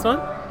her now. This one?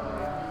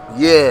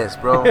 Yes,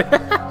 bro.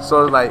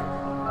 So like.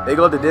 They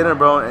go to dinner,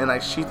 bro, and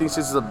like she thinks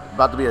this is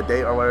about to be a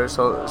date or whatever,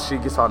 so she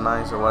gets all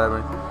nice or whatever.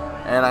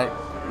 And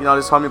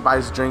this homie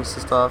buys drinks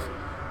and stuff,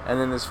 and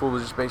then this fool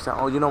was just based on,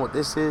 oh, you know what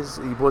this is?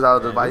 And he pulls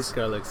out a device. This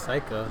girl looks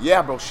psycho.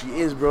 Yeah, bro, she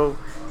is, bro.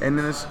 And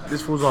then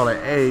this fool's all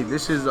like, hey,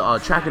 this is a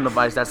tracking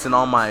device that's in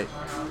all my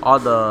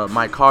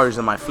cars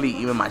in my fleet,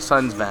 even my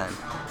son's van.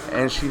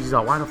 And she's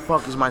like, why the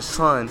fuck is my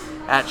son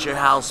at your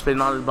house spending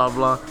all this blah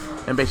blah?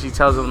 And basically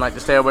tells him like to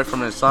stay away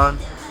from his son.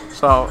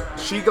 So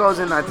she goes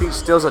in, I think,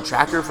 steals a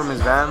tracker from his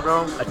van,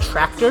 bro. A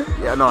tractor?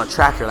 Yeah, no, a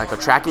tracker, like a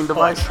tracking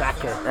device. Oh, a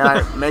tracker. And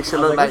it makes it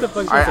look like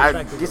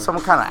I get some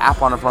kind of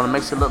app on her phone and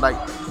makes it look like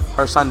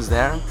her son's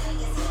there.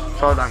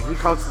 So like he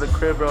comes to the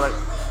crib, bro, like,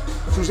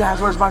 Suzanne,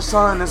 where's my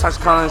son? And starts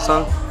calling his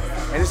son.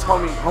 And this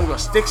homegirl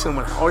sticks him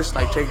with horse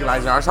like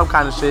tranquilizer or some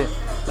kind of shit.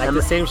 Like and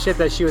the same shit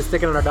that she was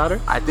sticking on her daughter?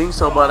 I think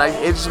so, but like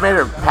it just made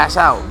her pass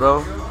out,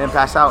 bro. And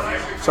pass out.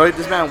 So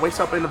this man wakes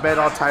up in the bed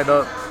all tied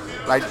up.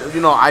 Like,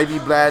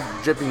 IV blood,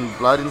 dripping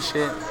blood and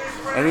shit.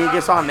 And then he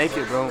gets all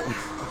naked, bro.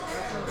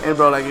 And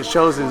bro, like it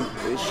shows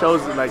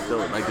like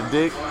the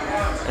dick.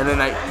 And then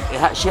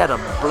like she had a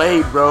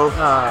blade, bro.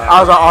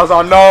 I was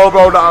like, no,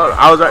 bro. No.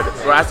 I was like,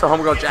 bro, that's the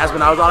homegirl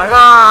Jasmine. I was all like,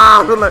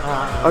 I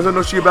was like,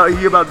 no,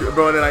 he about,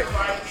 bro. And then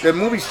like the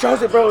movie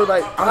shows it, bro.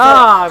 Like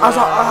I was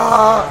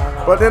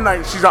like, But then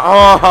like she's like,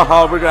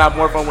 we're gonna have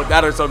more fun with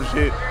that or some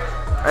shit.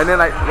 And then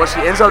like what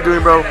she ends up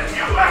doing, bro,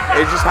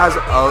 it just has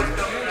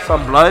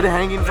some blood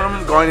hanging from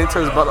him going into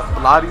his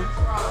body.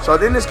 So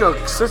then this girl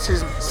slits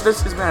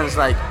his man's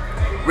like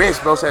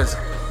wrist, bro, says,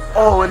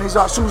 oh, and he's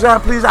like, Suzanne,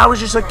 please, I was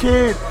just a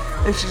kid.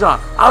 And she's like,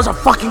 I was a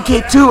fucking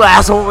kid too,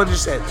 asshole. And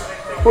just said,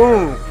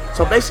 boom.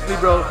 So basically,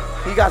 bro,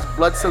 he got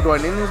blood still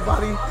going in his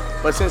body,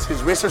 but since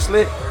his wrists are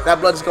slit, that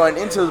blood's going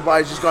into his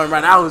body, just going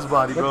right out of his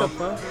body, bro. What the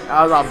fuck?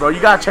 I was like, bro,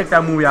 you gotta check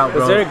that movie out,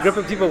 bro. Was there a group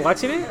of people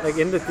watching it, like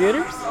in the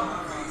theaters?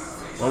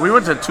 Well, we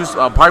went to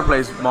Park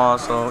Place Mall,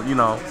 so you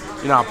know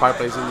how Park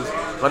Place is.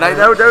 But like,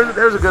 there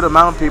was a good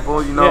amount of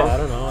people, Yeah, I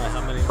don't know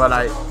how many. But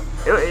like,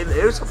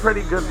 it was a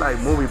pretty good like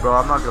movie, bro.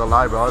 I'm not gonna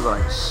lie, bro. I was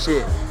like,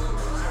 shit.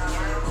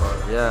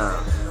 But, yeah.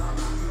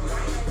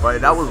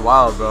 But that was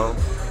wild, bro.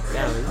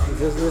 Yeah,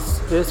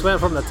 this went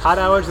from the Todd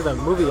hour to the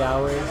movie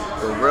hour.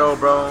 For real,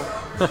 bro.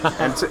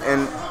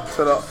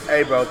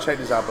 Hey, bro, check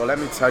this out, bro. Let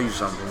me tell you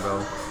something,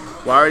 bro.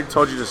 Well, I already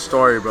told you the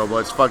story, bro, but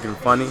it's fucking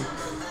funny.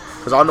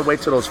 Cause on the way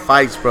to those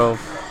fights, bro,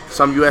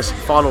 some UFC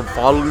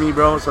followed me,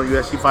 bro. Some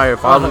UFC fighter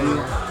followed me.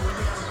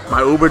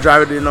 My Uber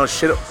driver didn't know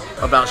shit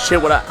about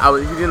shit. He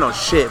didn't know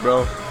shit,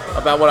 bro,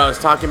 about what I was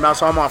talking about.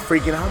 So I'm all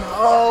freaking out. I'm like,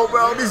 oh,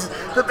 bro, this is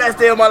the best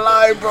day of my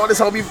life, bro. This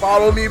homie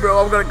followed me,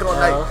 bro. I'm gonna go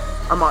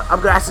I'm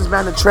gonna ask this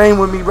man to train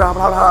with me, bro.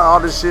 Blah, blah, all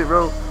this shit,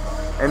 bro.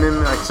 And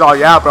then like, so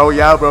yeah, bro.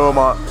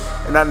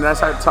 And that's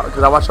how I talk,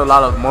 because I watch a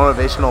lot of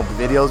motivational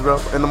videos, bro,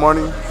 in the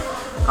morning.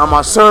 I'm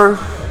like, sir,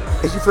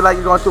 if you feel like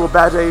you're going through a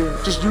bad day,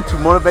 just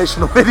YouTube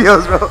motivational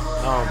videos, bro.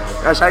 Oh my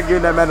God. I tried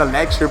giving that man a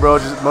lecture, bro,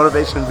 just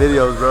motivation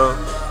videos, bro.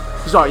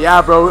 He's like,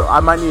 yeah, bro, I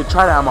might need to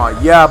try that. I'm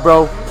like, yeah,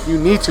 bro, you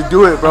need to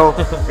do it, bro.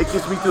 It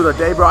gets me through the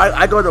day, bro.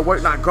 I go to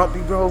work not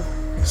grumpy, bro.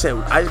 I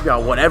just be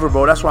like, whatever,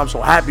 bro. That's why I'm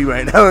so happy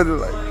right now.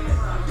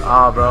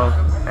 Like, bro.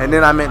 And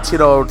then I met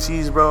Tito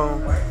Ortiz,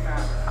 bro.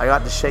 I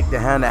got to shake the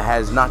hand that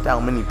has knocked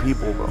out many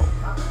people, bro.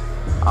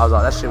 I was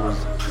like, that shit was...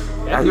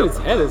 That dude's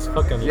head is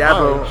fucking yeah,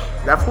 large.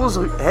 bro. That fool's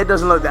head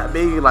doesn't look that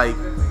big, like,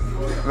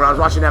 when I was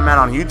watching that man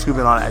on YouTube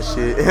and all that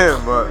shit.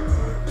 But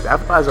that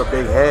fool has a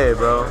big head,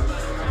 bro.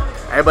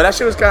 Hey, but that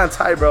shit was kind of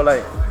tight, bro.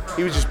 Like,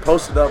 he was just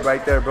posted up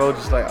right there, bro.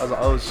 Just like, I was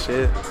like, oh,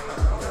 shit.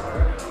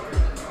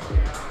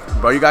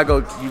 Bro, you gotta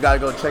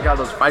go check out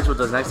those fights with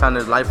us next time.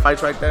 There's live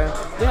fights right there.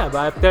 Yeah,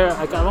 but if they're,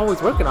 like, I'm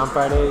always working on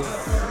Fridays.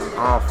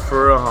 Oh,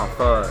 for real, huh?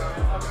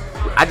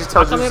 Fuck. I just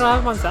told you. How come they don't have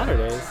them on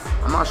Saturdays?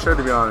 I'm not sure,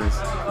 to be honest.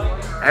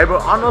 Hey, bro,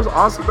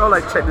 honestly, bro,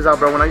 like, check this out,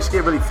 bro. When I used to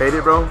get really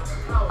faded, bro,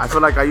 I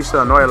feel like I used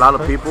to annoy a lot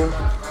of people.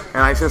 And,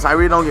 like, since I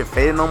really don't get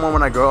faded no more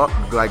when I go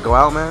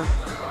out, man,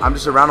 I'm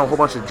just around a whole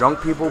bunch of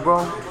drunk people, bro.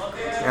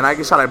 And I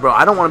get like, bro,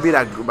 I don't want to be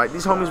that, like,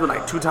 these homies were,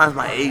 like, 2 times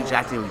my age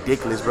acting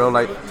ridiculous, bro.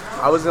 Like,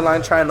 I was in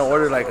line trying to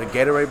order, like, a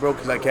Gatorade, bro,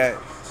 because I can't.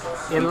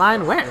 In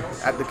line where?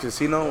 At the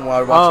casino while I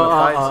was watching the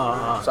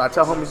fights. So I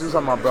tell homies, do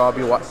something, bro,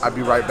 I'll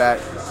be right back.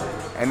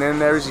 And then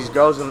there's these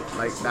girls, and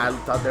like, I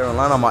looked out there in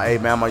line. I'm like, hey,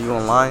 ma'am, are you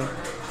in line?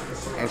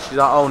 And she's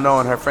like, oh, no.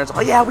 And her friends,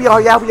 oh, yeah, we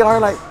are.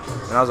 Like,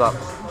 and I was like,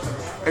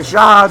 and she's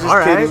like,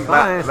 just kidding.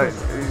 Like,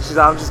 she's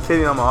like, I'm just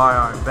kidding. I'm like,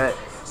 all right, bet.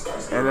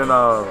 And then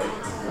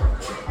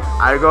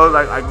I go,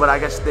 like, but I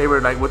guess they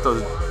were, like, with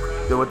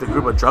the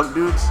group of drunk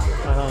dudes.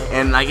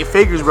 And, like, it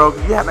figures, bro.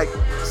 You had, like,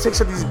 6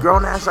 of these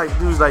grown-ass, like,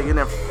 dudes, like, in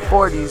their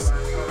 40s,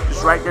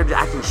 just right there, just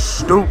acting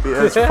stupid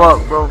as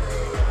fuck, bro.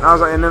 And I was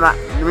like, and then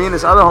me and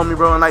this other homie,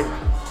 bro, and, like,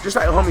 just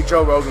like homie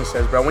Joe Rogan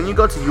says, bro, when you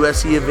go to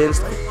UFC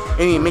events, like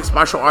any mixed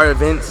martial art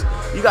events,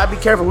 you gotta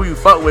be careful who you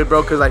fuck with,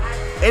 bro, because like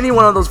any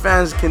one of those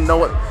fans can know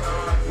what.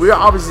 We're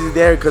obviously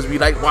there because we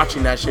like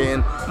watching that shit,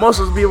 and most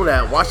of those people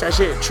that watch that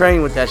shit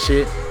train with that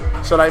shit.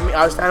 So like me,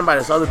 I was standing by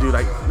this other dude,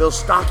 like little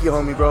stocky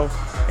homie, bro,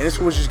 and this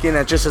was just getting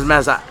at just as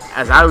mad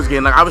as I was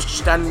getting. Like I was just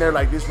standing there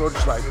like this, bro,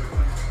 just like.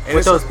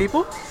 With those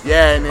people?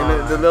 Yeah, and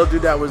then the little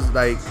dude that was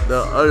like the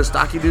other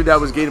stocky dude that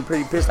was getting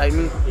pretty pissed like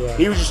me. Yeah.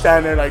 He was just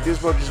standing there like this,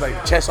 bro, just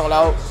like chest all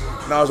out,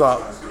 and I was like,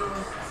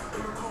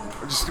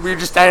 we were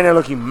just standing there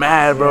looking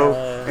mad, bro.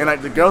 Yeah. And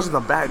like the girls in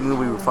the back knew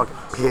we were fucking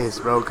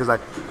pissed, bro, because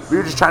like we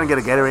were just trying to get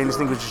a Gatorade, and this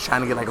thing was just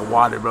trying to get like a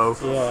water, bro.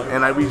 Yeah.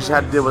 And like we just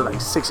had to deal with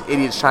like 6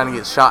 idiots trying to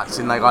get shots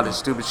and like all this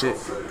stupid shit,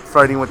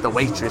 flirting with the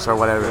waitress or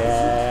whatever.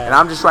 Yeah. And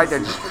I'm just right there,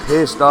 just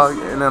pissed, dog.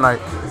 And then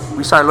like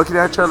we started looking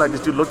at each other, like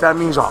this dude looked at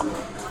me, he's like,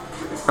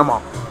 come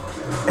on.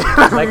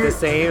 Like the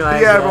same,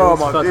 like, yeah, bro,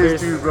 I'm on this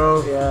dude,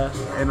 bro. Yeah.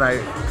 And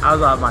like, I was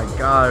like, my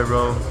God,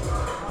 bro.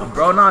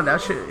 Bro, nah,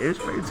 that shit, it was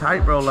pretty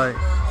tight, bro. Like,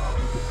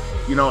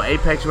 you know,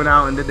 Apex went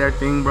out and did their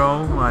thing,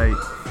 bro. Like,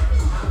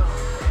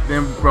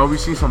 then, bro, we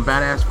see some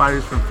badass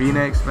fighters from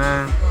Phoenix,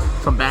 man.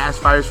 Some badass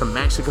fighters from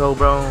Mexico,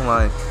 bro.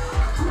 Like,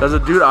 there's a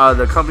dude,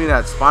 the company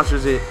that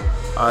sponsors it,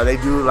 they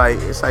do, like,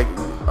 it's like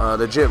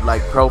legit,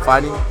 like, pro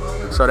fighting.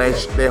 So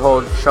they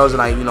hold shows in,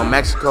 like, you know,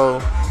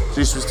 Mexico.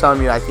 Juice was telling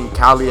me, I think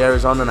Cali,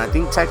 Arizona, and I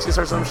think Texas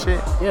or some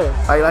shit. Yeah.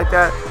 Like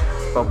that.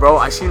 But, bro,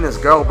 I seen this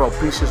girl, bro,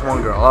 piece this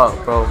one girl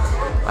up, bro.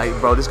 Like,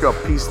 bro, this girl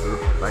pieced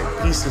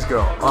this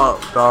girl up,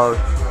 dog.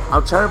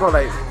 I'm telling you, bro,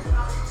 like,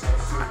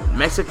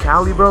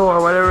 Mexicali, bro, or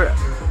whatever,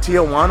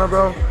 Tijuana,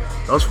 bro,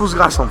 those fools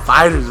got some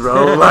fighters,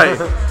 bro. Like,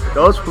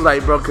 those fools,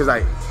 like, bro, because,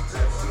 like,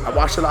 I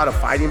watched a lot of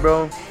fighting,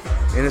 bro,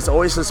 and it's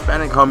always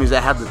Hispanic homies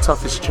that have the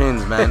toughest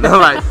chins, man.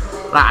 Like,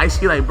 I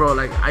see, like, bro,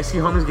 like, I see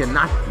homies get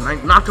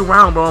knocked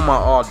around, bro. I'm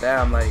like, oh,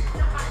 damn, like,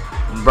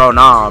 bro,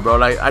 nah, bro.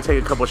 Like, I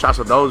take a couple shots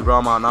with those, bro.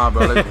 I'm like, nah,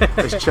 bro,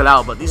 let's chill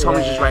out. But these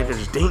homies just right there,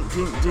 just ding,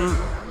 ding, ding.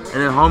 And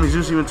then homies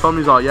just even told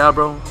me, he's like, yeah,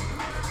 bro,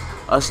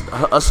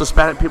 us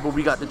Hispanic people,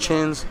 we got the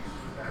chins.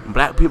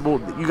 Black people,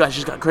 you guys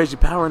just got crazy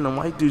power, and the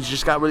white dudes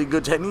just got really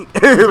good technique.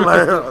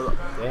 Like,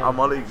 I'm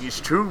like, it's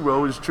true,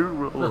 bro.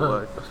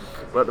 Like,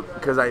 but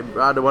because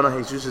the one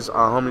of Jesus'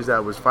 homies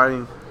that was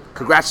fighting,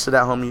 congrats to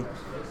that homie.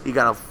 He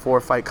got a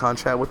 4-fight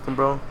contract with them,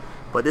 bro.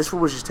 But this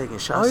fool was just taking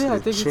shots to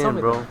the chin,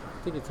 bro. I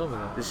think you told me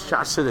that. Just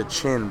shots to the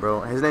chin,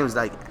 bro. His name is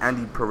like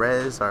Andy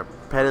Perez or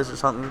Pettis or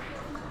something.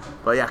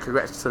 But yeah,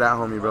 congrats to that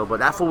homie, bro. But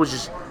that fool was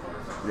just,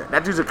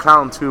 that dude's a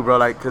clown too, bro.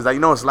 Like, cause like,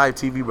 you know it's live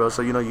TV, bro.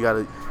 So you know you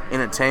gotta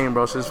entertain,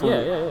 bro. So this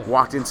fool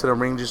walked into the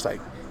ring just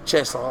like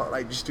chest all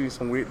like just doing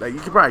some weird. Like you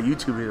could probably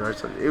YouTube it or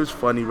something. It was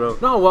funny, bro.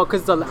 No, well,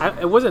 because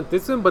it wasn't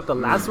this one, but the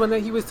last one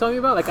that he was telling me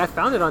about, like I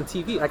found it on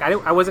TV. Like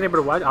I wasn't able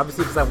to watch,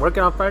 obviously, because I'm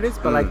working on Fridays.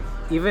 But like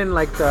even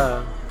like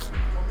the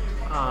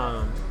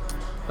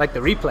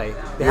replay,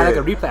 they had like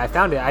a replay. I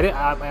found it. I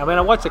mean,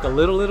 I watched like a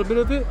little bit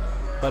of it,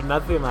 but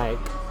nothing like.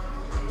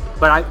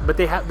 But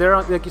they're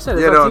on, like you said,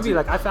 it's on TV.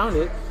 Like I found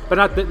it, but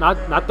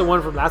not the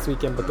one from last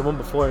weekend, but the one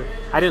before.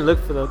 I didn't look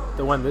for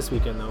the one this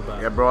weekend though.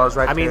 But yeah, bro, I was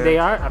right. I mean, they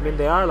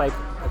are like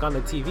on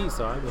the TV,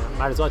 so I mean, I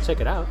might as well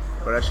check it out.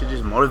 But that shit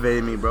just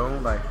motivated me, bro.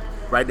 Like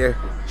right there,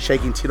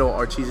 shaking Tito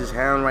Ortiz's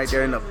hand right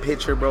there in the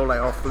picture, bro.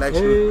 Like all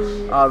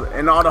flexing,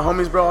 and all the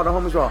homies, bro.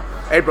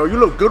 Hey, bro, you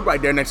look good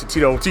right there next to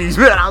Tito Ortiz,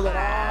 man. I was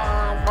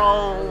like,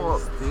 bro.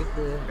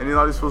 And then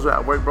all these fools were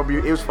at work, bro.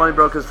 It was funny,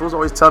 bro, because fools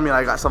always tell me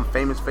like, I got some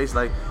famous face,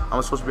 like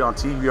I'm supposed to be on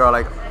TV or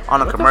like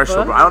on a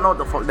commercial, bro. I don't know what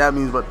the fuck that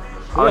means, but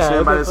honestly,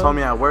 everybody just told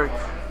me at work.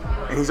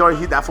 And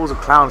that fool's a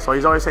clown, so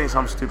he's always saying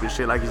some stupid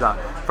shit. Like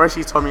first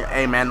he told me,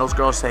 hey man, those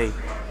girls say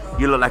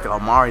you look like an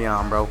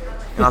Omarion, bro.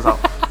 And I was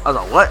like,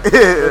 what? What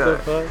the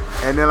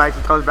fuck? And then like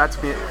he comes back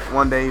to me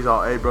one day, he's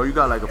all, hey bro, you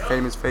got like a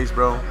famous face,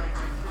 bro.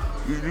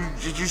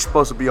 You're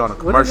supposed to be on a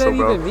commercial,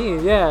 bro. What does that even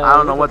mean? Yeah. I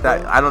don't know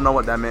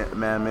what that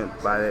man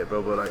meant by that,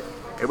 bro. But like,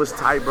 it was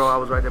tight, bro. I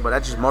was right there, but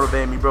that just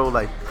motivated me, bro.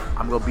 Like,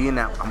 I'm gonna be in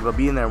there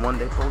one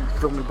day, bro. You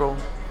feel me, bro?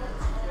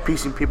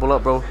 Piecing people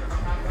up, bro.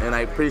 And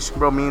like, pretty soon,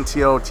 bro, me and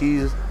Tito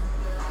Ortiz,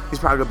 he's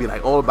probably gonna be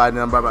like old by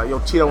then, bro. Like, yo,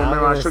 Tito,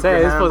 remember I shook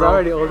your hand, bro?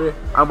 Already older.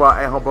 I'm about,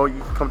 hey, bro, you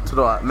can come to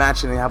the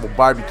mansion and have a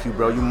barbecue,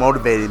 bro. You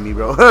motivated me,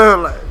 bro.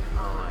 Like,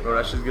 bro,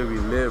 that shit's gonna be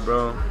lit,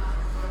 bro.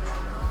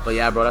 But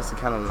yeah, bro, that's the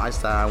kind of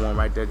lifestyle I want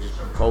right there. Just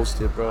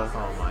posted, bro.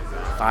 Oh my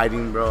god.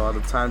 Fighting, bro, all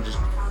the time. Just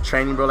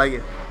training, bro.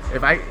 Like,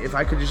 if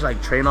I could just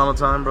like train all the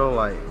time, bro,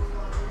 like,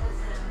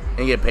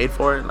 and get paid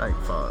for it, like,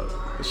 fuck,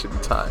 it should be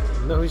tight.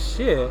 No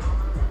shit.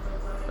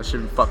 That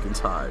should be fucking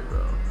tight,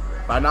 bro.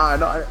 But I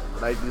know,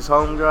 like this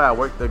home girl at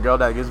work, the girl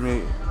that gives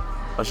me,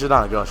 well, she's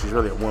not a girl, she's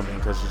really a woman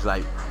because she's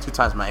like 2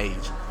 times my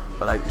age.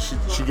 But like,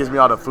 she gives me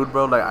all the food,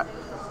 bro. Like,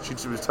 she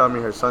was telling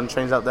me her son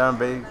trains out there in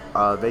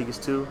Vegas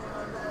too.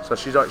 So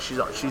she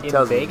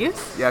tells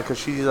Vegas? me. Yeah, cause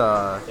she's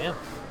damn.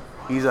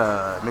 He's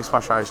a mixed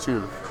martial artist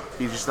too.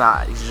 He's just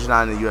not in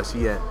the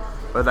UFC yet.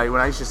 But like when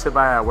I used to sit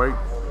by her at work,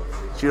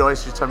 she'd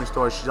always just tell me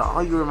stories. She's like,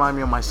 oh, you remind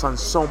me of my son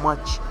so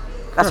much.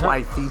 That's why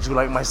I feed you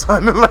like my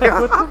son. Like,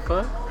 what the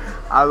fuck?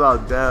 I was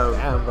like,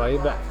 damn, bro,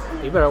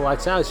 you better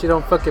watch out. She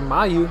don't fucking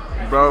maul you,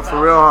 bro.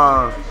 For real,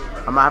 I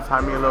might have to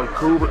find me a little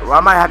cool. Well,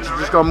 I might have to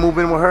just go move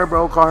in with her,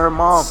 bro. Call her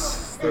mom.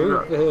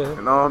 Stupid.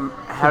 You know,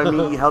 having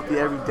me eat healthy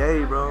every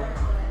day, bro.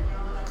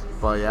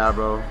 But yeah,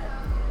 bro.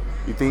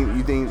 You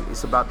think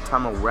it's about the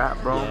time of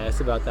rap, bro? Yeah, it's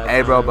about that. Hey,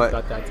 time. bro, but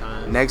about that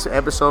time. Next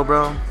episode,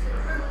 bro.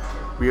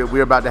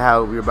 We're about to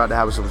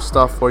have some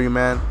stuff for you,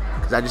 man.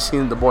 Cause I just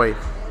seen the boy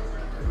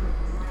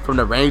from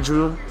the Rage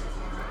Room,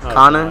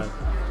 Connor. God.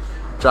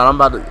 John, I'm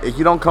about to. If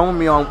you don't come with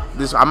me on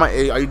this,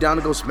 are you down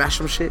to go smash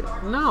some shit?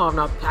 No, I'm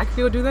not. I can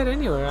go do that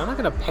anywhere. I'm not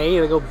gonna pay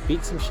to go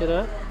beat some shit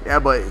up. Yeah,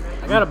 but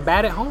I got a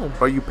bat at home.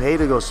 But you pay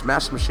to go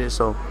smash some shit,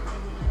 so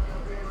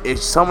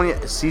if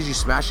somebody sees you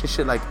smashing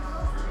shit like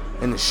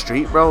in the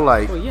street, bro,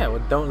 like, well, yeah,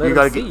 well, don't let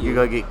them see you. You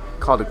gotta get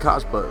called the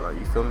cops, but like,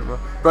 you feel me, bro?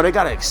 Bro, they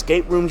got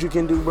escape rooms you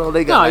can do, bro.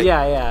 They got. No, like,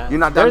 yeah. You're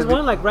not down There's to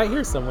one like right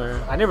here somewhere.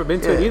 I never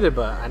been to it either,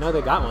 but I know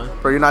they got one.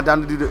 Bro, you're not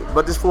down to do the.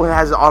 But this fool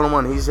has it all in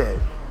one. He said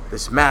the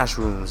smash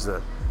rooms,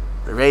 the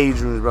rage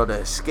rooms, bro, the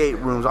escape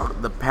rooms,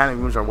 the panic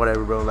rooms, or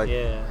whatever, bro. Like,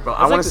 yeah, bro,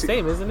 it's like the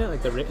same, isn't it?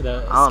 Like the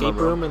escape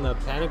room and the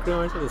panic room,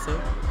 aren't they the same?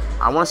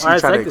 I want to see you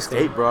try to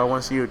escape, bro. I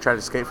want to see you try to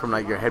escape from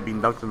like your head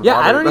being dunked in the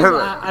water.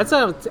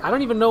 I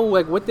don't even know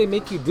like what they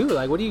make you do.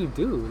 Like, what do you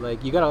do?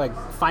 Like, you gotta like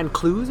find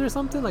clues or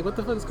something. Like, what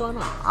the fuck is going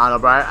on? I don't know,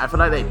 bro. I feel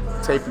like they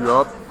tape you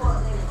up.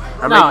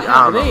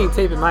 They ain't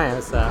taping my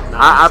ass up.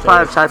 I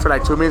probably tried for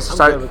like 2 minutes to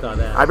start. Good with all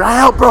that. I'd be like,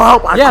 help, bro,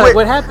 help. I quit. Like,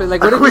 what happened?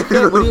 Like, what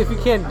if you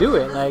can't do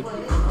it? Like,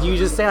 do you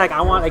just say like,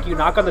 I want, like, you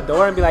knock on the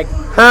door and be like,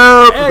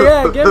 help?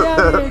 Yeah, get me out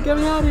of here, get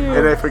me out of here.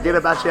 And they forget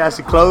about your ass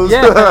closed.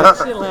 Yeah,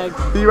 shit, like.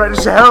 You ready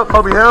to say help?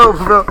 Help me, help,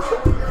 bro.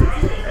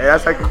 Hey,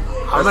 that's like.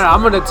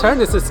 I'm gonna turn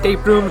this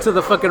escape room to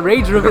the fucking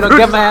rage room and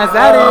get my ass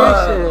out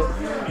of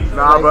here. Shit.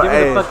 Nah, like, but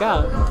get me the fuck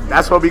out.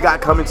 That's what we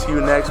got coming to you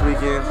next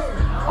weekend.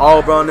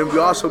 Oh, bro, and then we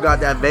also got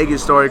that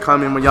Vegas story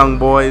coming with young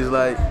boys,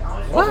 like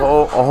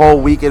a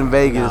whole week in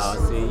Vegas.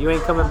 Oh, see, you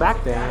ain't coming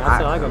back then.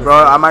 That's all I gotta bro,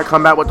 say. I might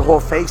come back with the whole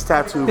face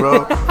tattoo,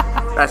 bro.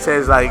 That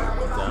says like,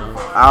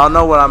 I don't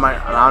know what I'm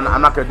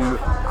not gonna do.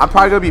 I'm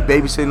probably gonna be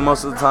babysitting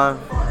most of the time.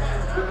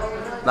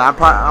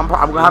 Like, I'm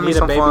gonna have me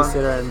some fun.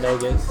 You need a babysitter in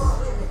Vegas.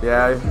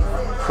 Yeah,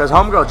 because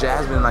homegirl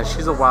Jasmine, like,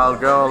 she's a wild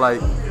girl.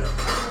 Like,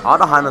 all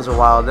the hyenas are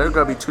wild. They're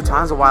gonna be 2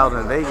 times as wild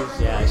in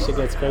Vegas. Yeah, shit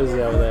gets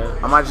crazy over there.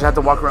 I might just have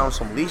to walk around with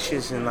some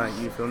leashes and, like,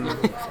 you feel me?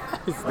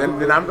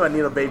 then I'm gonna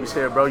need a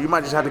babysitter, bro. You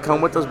might just have to come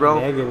with us, bro.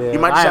 Negative. You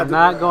might just I have am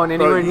not going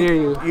anywhere near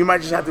you. You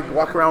might just have to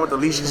walk around with the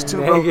leashes too,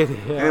 bro. Negative.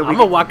 Yeah. And I'm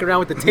gonna walk around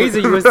with the taser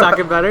you was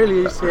talking about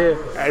earlier. Shit.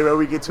 Hey, bro,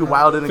 we get too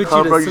wild in the Put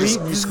club, you bro. to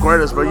sleep. You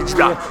squirt us, bro. You just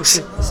got it's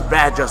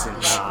bad, Justin.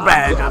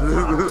 Bad.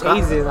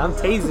 I'm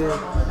tasing.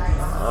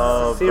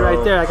 Oh, See bro.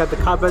 right there, I got the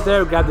cop right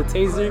there. Grab the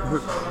taser.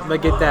 I'm gonna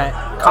get that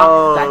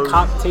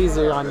cop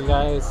taser on you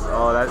guys.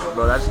 Oh,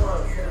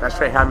 that's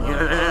straight ham.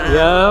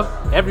 Yup,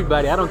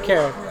 everybody. I don't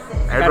care.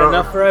 Hey, Got bro,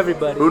 enough for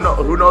everybody. Who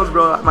knows,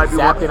 bro? I might be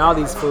Zapping all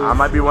these fools. I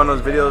might be one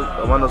of those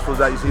videos, one of those fools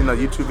that you see in the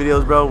YouTube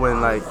videos, bro. When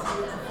like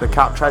the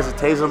cop tries to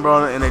tase them,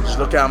 bro, and they just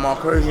look at him all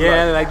crazy.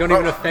 Yeah, like don't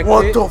even affect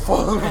what it. the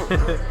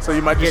fuck? So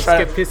you might just try.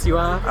 Get piss you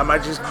off. I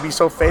might just be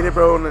so faded,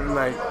 bro, and then,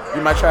 like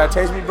you might try to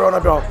tase me, bro, and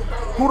I'll be like,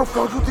 who the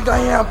fuck you think I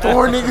am,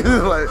 Thor,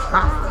 nigga? Like,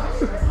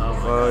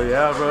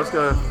 yeah, bro, it's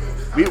gonna.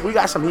 We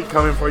got some heat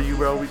coming for you,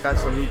 bro. We got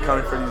some heat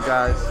coming for these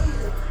guys.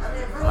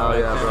 Oh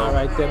yeah, bro. All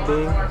right, then,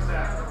 Bing.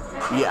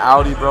 We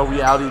outie, bro. We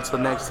outie until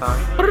next time.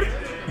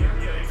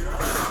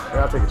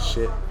 I'll take a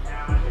shit.